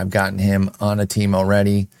that. I've gotten him on a team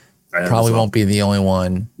already. Probably won't be the only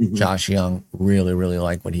one. Josh Young, really, really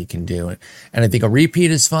like what he can do. And I think a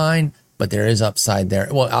repeat is fine, but there is upside there.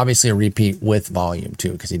 Well, obviously a repeat with volume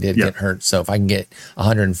too, because he did get hurt. So if I can get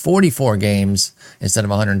 144 games instead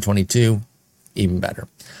of 122, even better.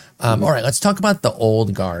 All right, let's talk about the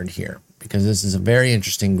old guard here, because this is a very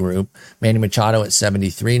interesting group. Manny Machado at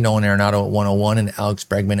 73, Nolan Arenado at 101, and Alex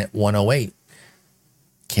Bregman at 108.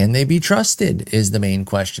 Can they be trusted is the main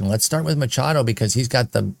question. Let's start with Machado, because he's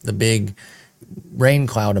got the big rain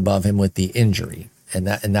cloud above him with the injury. And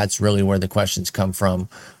that's really where the questions come from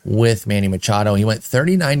with Manny Machado. He went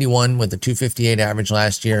 30-91 with a 258 average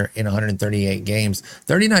last year in 138 games.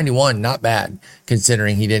 30-91, not bad,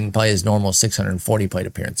 considering he didn't play his normal 640 plate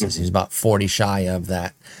appearances. He's about 40 shy of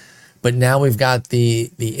that. But now we've got the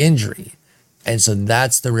injury. And so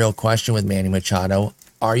that's the real question with Manny Machado.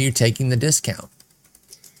 Are you taking the discount?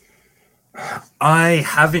 I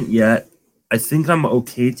haven't yet. I think I'm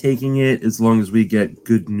okay taking it as long as we get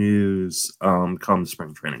good news come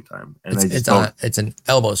spring training time. And it's an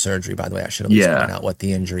elbow surgery, by the way. I should at least point out what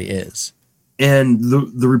the injury is. And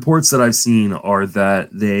the reports that I've seen are that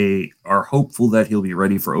they are hopeful that he'll be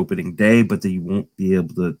ready for opening day, but that he won't be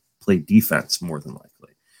able to play defense more than likely.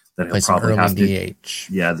 That he'll probably have to DH.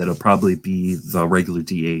 Yeah, that'll probably be the regular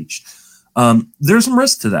DH. There's some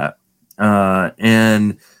risk to that.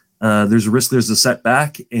 There's a risk there's a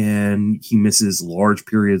setback and he misses large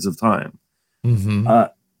periods of time.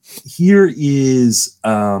 Here is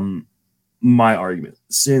my argument.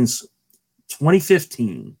 Since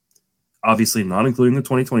 2015, obviously not including the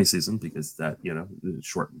 2020 season, because that, is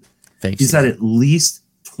shortened. He's had at least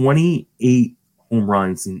 28 home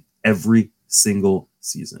runs in every single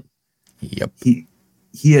season. Yep.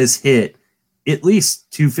 He has hit at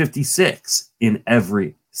least 256 in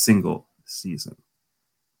every single season.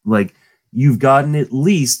 Like, you've gotten at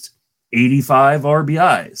least 85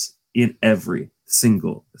 RBIs in every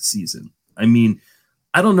single season. I mean,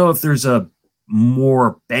 I don't know if there's a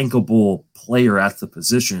more bankable player at the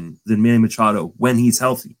position than Manny Machado when he's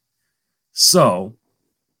healthy. So,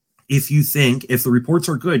 if the reports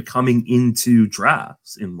are good coming into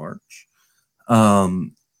drafts in March,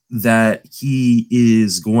 that he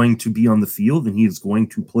is going to be on the field and he is going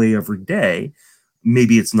to play every day,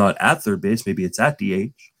 maybe it's not at third base, maybe it's at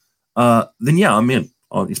DH, then yeah, I'm in,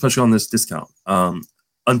 especially on this discount.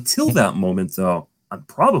 Until that moment, though, I'm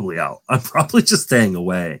probably out. I'm probably just staying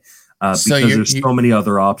away because there's so many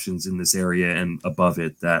other options in this area and above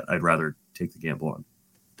it that I'd rather take the gamble on.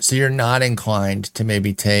 So you're not inclined to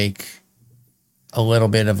maybe take a little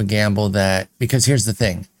bit of a gamble because here's the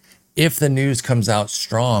thing. If the news comes out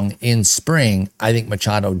strong in spring, I think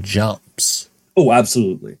Machado jumps. Oh,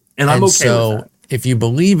 absolutely. And I'm okay with that. If you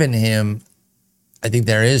believe in him, I think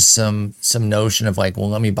there is some notion of like, well,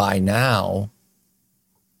 let me buy now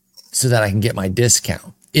so that I can get my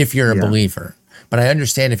discount if you're a believer. But I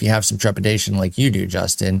understand if you have some trepidation like you do,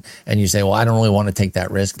 Justin, and you say, well, I don't really want to take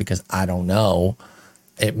that risk because I don't know.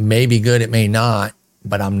 It may be good, it may not,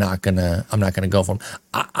 but I'm not gonna go for him.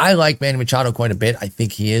 I like Manny Machado quite a bit. I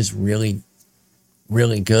think he is really,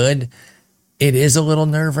 really good. It is a little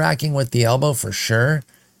nerve-wracking with the elbow for sure,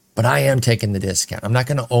 but I am taking the discount. I'm not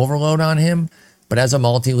going to overload on him, but as a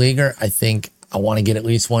multi-leaguer, I think I want to get at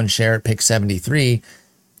least one share at pick 73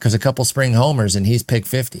 because a couple spring homers and he's pick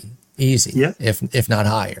 50. Easy, if not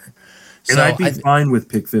higher. And so I'd be fine with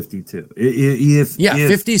pick 50 too.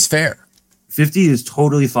 50 is fair. 50 is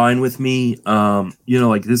totally fine with me.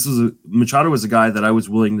 Machado was a guy that I was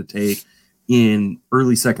willing to take in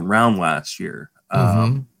early second round last year.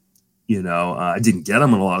 I didn't get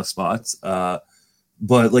him in a lot of spots.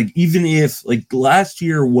 But like, even if like last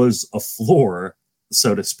year was a floor,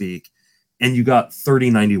 so to speak, and you got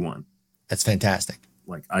 30-91. That's fantastic.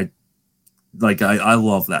 I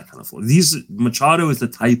love that kind of floor. Machado is the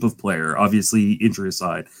type of player, obviously injury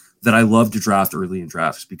aside, that I love to draft early in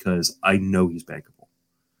drafts because I know he's bankable.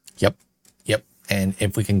 Yep. And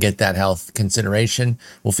if we can get that health consideration,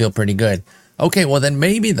 we'll feel pretty good. Okay, well then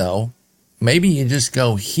maybe you just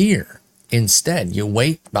go here instead. You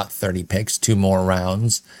wait about 30 picks, 2 more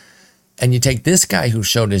rounds, and you take this guy who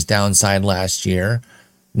showed his downside last year,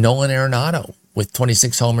 Nolan Arenado, with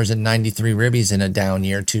 26 homers and 93 ribbies in a down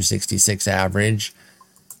year, 266 average.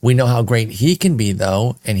 We know how great he can be,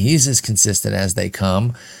 though, and he's as consistent as they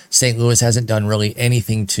come. St. Louis hasn't done really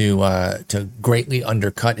anything to greatly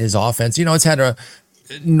undercut his offense. It's had a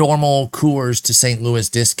normal Coors to St. Louis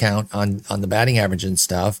discount on the batting average and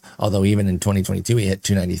stuff, although even in 2022 he hit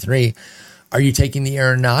 293. Are you taking the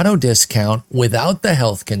Arenado discount without the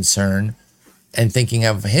health concern and thinking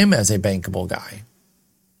of him as a bankable guy?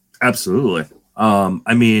 Absolutely.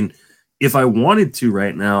 If I wanted to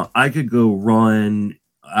right now, I could go run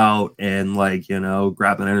out and like,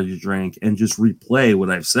 grab an energy drink and just replay what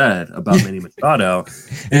I've said about Manny Machado.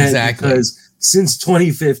 Exactly. Because since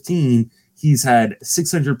 2015, he's had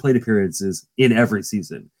 600 plate appearances in every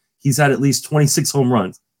season. He's had at least 26 home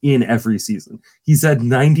runs in every season. He's had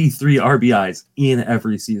 93 RBIs in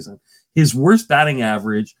every season. His worst batting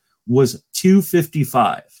average was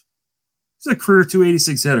 255. He's a career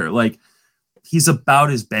 286 hitter. Like, he's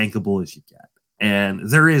about as bankable as you get. And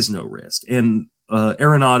there is no risk. And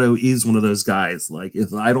Arenado is one of those guys. Like,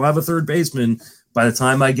 if I don't have a third baseman, by the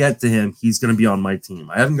time I get to him, he's going to be on my team.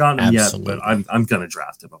 I haven't gotten him yet, but I'm going to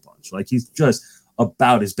draft him a bunch. Like, he's just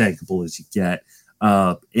about as bankable as you get.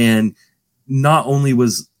 And not only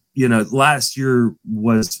was, last year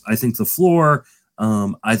was, I think, the floor.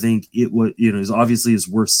 I think it was, is obviously his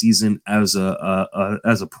worst season as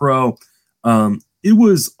a pro. It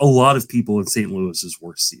was a lot of people in St. Louis's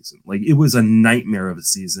worst season. Like, it was a nightmare of a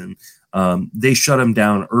season. They shut him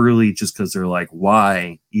down early just because they're like,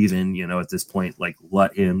 why even, at this point, like,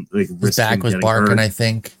 let him, like, his back was barking, hurt. I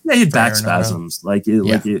think. Yeah, he had back spasms.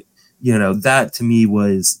 That to me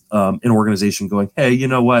was an organization going, hey, you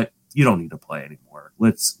know what? You don't need to play anymore.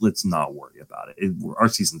 Let's not worry about it. Our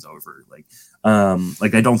season's over.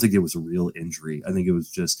 I don't think it was a real injury. I think it was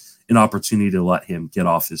just an opportunity to let him get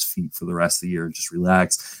off his feet for the rest of the year and just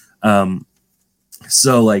relax.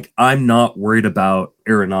 So I'm not worried about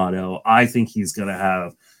Arenado. I think he's going to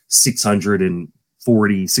have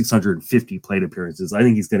 650 plate appearances. I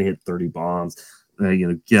think he's going to hit 30 bombs,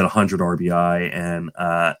 get 100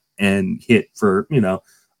 RBI and hit for,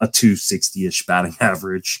 a 260-ish batting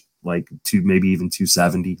average, maybe even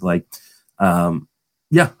 270.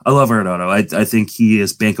 Yeah, I love Arenado. I think he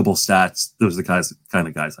is bankable stats. Those are the kind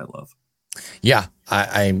of guys I love. Yeah,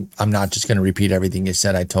 I'm not just going to repeat everything you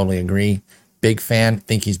said. I totally agree. Big fan.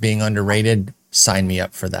 Think he's being underrated. Sign me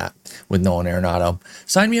up for that with Nolan Arenado.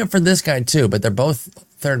 Sign me up for this guy too, but they're both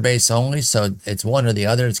third base only, so it's one or the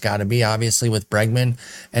other. It's got to be, obviously, with Bregman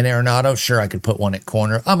and Arenado. Sure, I could put one at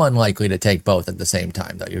corner. I'm unlikely to take both at the same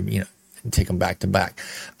time, though. Take them back to back.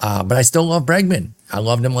 But I still love Bregman. I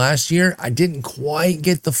loved him last year. I didn't quite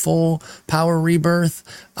get the full power rebirth.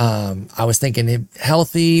 I was thinking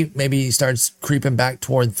healthy, maybe he starts creeping back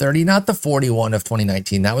toward 30, not the 41 of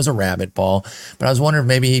 2019. That was a rabbit ball. But I was wondering if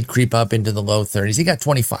maybe he'd creep up into the low 30s. He got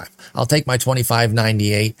 25. I'll take my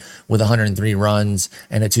 25.98 with 103 runs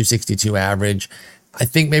and a 262 average. I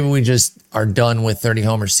think maybe we just are done with 30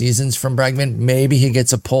 homer seasons from Bregman. Maybe he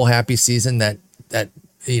gets a pull happy season that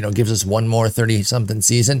gives us one more 30-something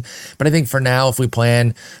season. But I think for now, if we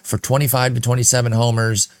plan for 25 to 27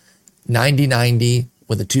 homers, 90-90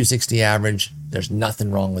 with a 260 average, there's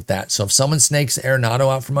nothing wrong with that. So if someone snakes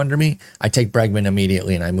Arenado out from under me, I take Bregman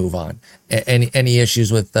immediately and I move on. Any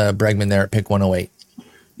issues with Bregman there at pick 108?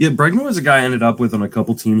 Yeah, Bregman was a guy I ended up with on a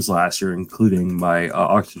couple teams last year, including my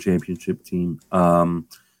Auction Championship team, and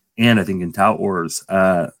I think in Tout Wars,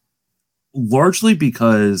 largely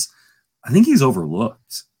because I think he's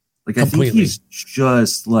overlooked. I think he's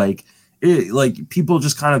just people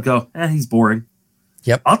just kind of go, he's boring.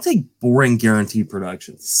 Yep. I'll take boring guaranteed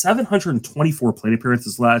production. 724 plate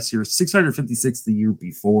appearances last year, 656 the year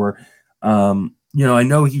before. I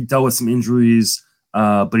know he dealt with some injuries,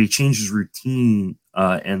 but he changed his routine.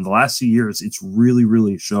 And the last 2 years, it's really,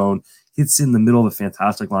 really shown. Hits in the middle of a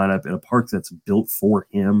fantastic lineup in a park that's built for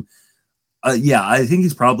him. I think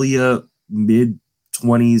he's probably a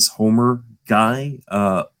mid-20s homer guy.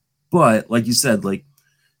 But like you said,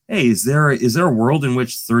 hey, is there a world in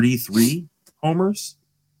which 33 homers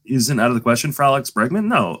isn't out of the question for Alex Bregman?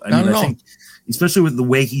 No. I think especially with the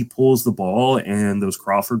way he pulls the ball and those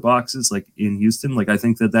Crawford boxes in Houston, I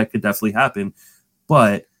think that could definitely happen.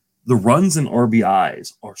 But the runs and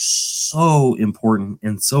RBIs are so important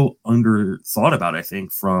and so under thought about, I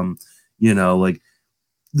think, from,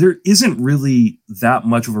 there isn't really that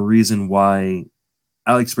much of a reason why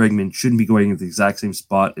Alex Bregman shouldn't be going at the exact same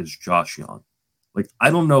spot as Josh Young.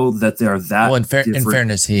 I don't know that they're that. Well, in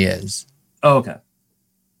fairness, he is. Oh, okay.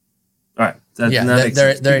 All right. Their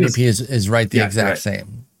ADP is right the exact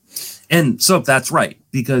same. And so that's right,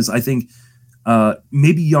 because I think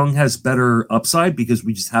maybe Young has better upside because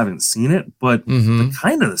we just haven't seen it, but they're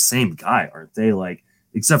kind of the same guy, aren't they?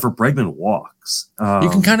 Except for Bregman walks. You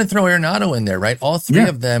can kind of throw Arenado in there, right? All three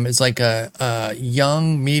of them is a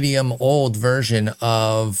young, medium, old version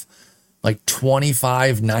of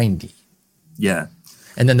 25-90. Yeah.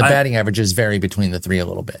 And then the batting averages vary between the three a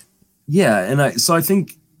little bit. Yeah. And I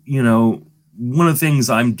think, one of the things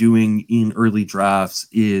I'm doing in early drafts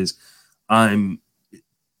is I'm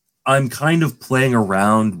I'm kind of playing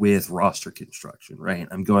around with roster construction, right?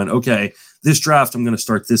 I'm going, okay, this draft I'm going to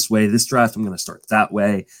start this way. This draft I'm going to start that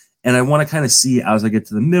way. And I want to kind of see as I get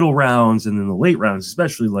to the middle rounds and then the late rounds,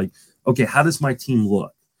 especially like, okay, how does my team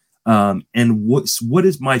look? And what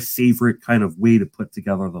is my favorite kind of way to put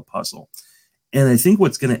together the puzzle? And I think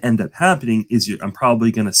what's going to end up happening is I'm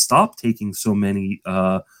probably going to stop taking so many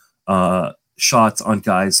shots on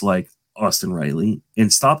guys like Austin Riley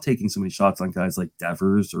and stop taking so many shots on guys like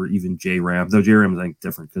Devers or even J-Ram, though J-Ram is like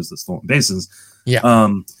different because the stolen bases. Yeah.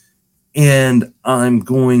 And I'm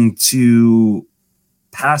going to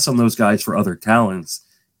pass on those guys for other talents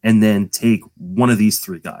and then take one of these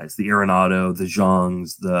three guys, the Arenado, the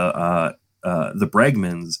Zhangs, the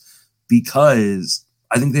Bregmans, because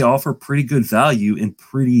I think they offer pretty good value and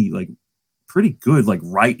pretty good, like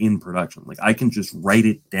right in production. Like I can just write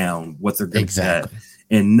it down what they're going to get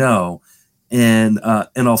and know, and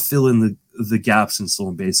I'll fill in the gaps and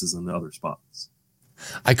stolen bases in the other spots.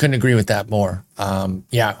 I couldn't agree with that more.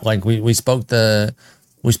 Yeah, like we spoke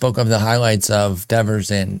of the highlights of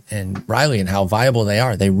Devers and Riley and how viable they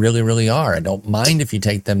are. They really, really are. I don't mind if you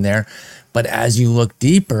take them there, but as you look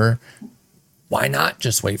deeper, why not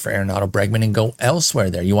just wait for Arenado, Bregman and go elsewhere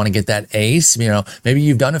there? You want to get that ace, maybe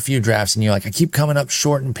you've done a few drafts and you're like, I keep coming up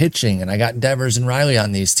short in pitching and I got Devers and Riley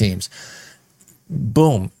on these teams.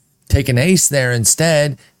 Boom, take an ace there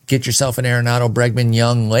instead, get yourself an Arenado, Bregman,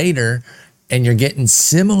 Young later, and you're getting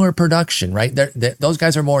similar production, right? Those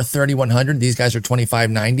guys are more 3,100. These guys are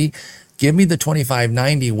 2,590. Give me the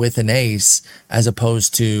 2,590 with an ace as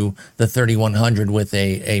opposed to the 3,100 with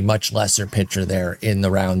a much lesser pitcher there in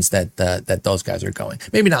the rounds that those guys are going.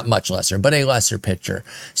 Maybe not much lesser, but a lesser pitcher.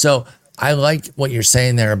 So I like what you're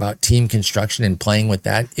saying there about team construction and playing with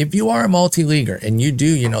that. If you are a multi-leaguer and you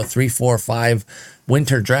do, 3, 4, 5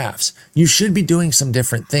 winter drafts, you should be doing some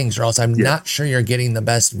different things, or else I'm not sure you're getting the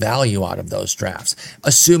best value out of those drafts,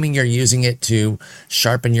 assuming you're using it to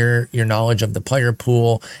sharpen your knowledge of the player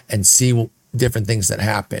pool and see different things that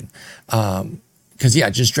happen. Because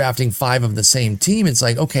just drafting 5 of the same team, it's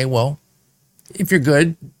like, okay, well, if you're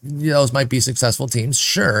good, those might be successful teams,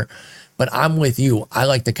 sure. But I'm with you. I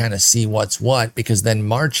like to kind of see what's what, because then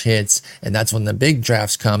March hits and that's when the big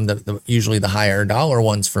drafts come, usually the higher dollar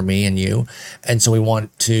ones for me and you. And so we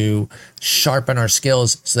want to sharpen our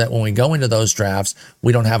skills so that when we go into those drafts,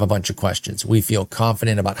 we don't have a bunch of questions. We feel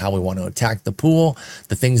confident about how we want to attack the pool,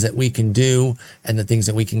 the things that we can do and the things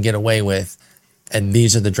that we can get away with. And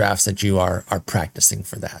these are the drafts that you are practicing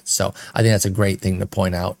for that. So I think that's a great thing to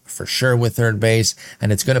point out for sure with third base.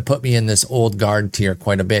 And it's going to put me in this old guard tier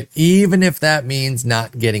quite a bit, even if that means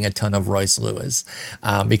not getting a ton of Royce Lewis.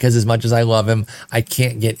 Because as much as I love him, I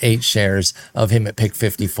can't get 8 shares of him at pick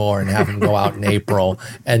 54 and have him go out in April.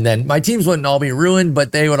 And then my teams wouldn't all be ruined,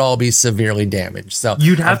 but they would all be severely damaged. So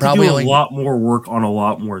you'd have to do a lot more work on a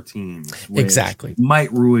lot more teams. Exactly.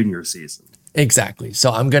 Might ruin your season. Exactly.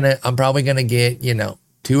 So I'm probably gonna get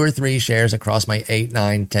 2 or 3 shares across my 8,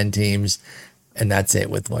 9, 10 teams, and that's it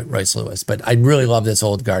with Royce Lewis. But I really love this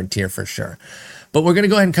old guard tier for sure. But we're gonna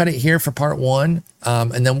go ahead and cut it here for part 1,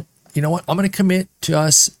 and then you know what? I'm gonna commit to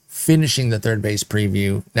us finishing the third base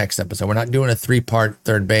preview next episode. We're not doing a 3-part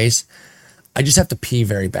third base. I just have to pee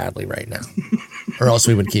very badly right now, or else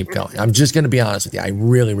we would keep going. I'm just going to be honest with you. I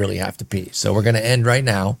really, really have to pee. So we're going to end right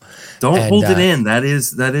now. Don't hold it in. That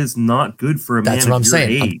is not good for a man. That's what I'm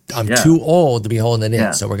saying. I'm too old to be holding it in.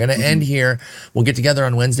 Yeah. So we're going to end here. We'll get together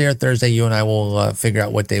on Wednesday or Thursday. You and I will figure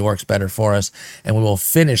out what day works better for us, and we will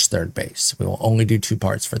finish third base. We will only do 2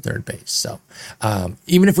 parts for third base. So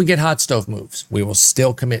even if we get hot stove moves, we will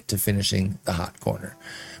still commit to finishing the hot corner.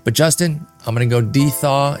 But Justin, I'm going to go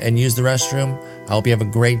de-thaw and use the restroom. I hope you have a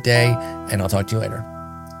great day, and I'll talk to you later.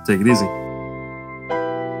 Take it easy.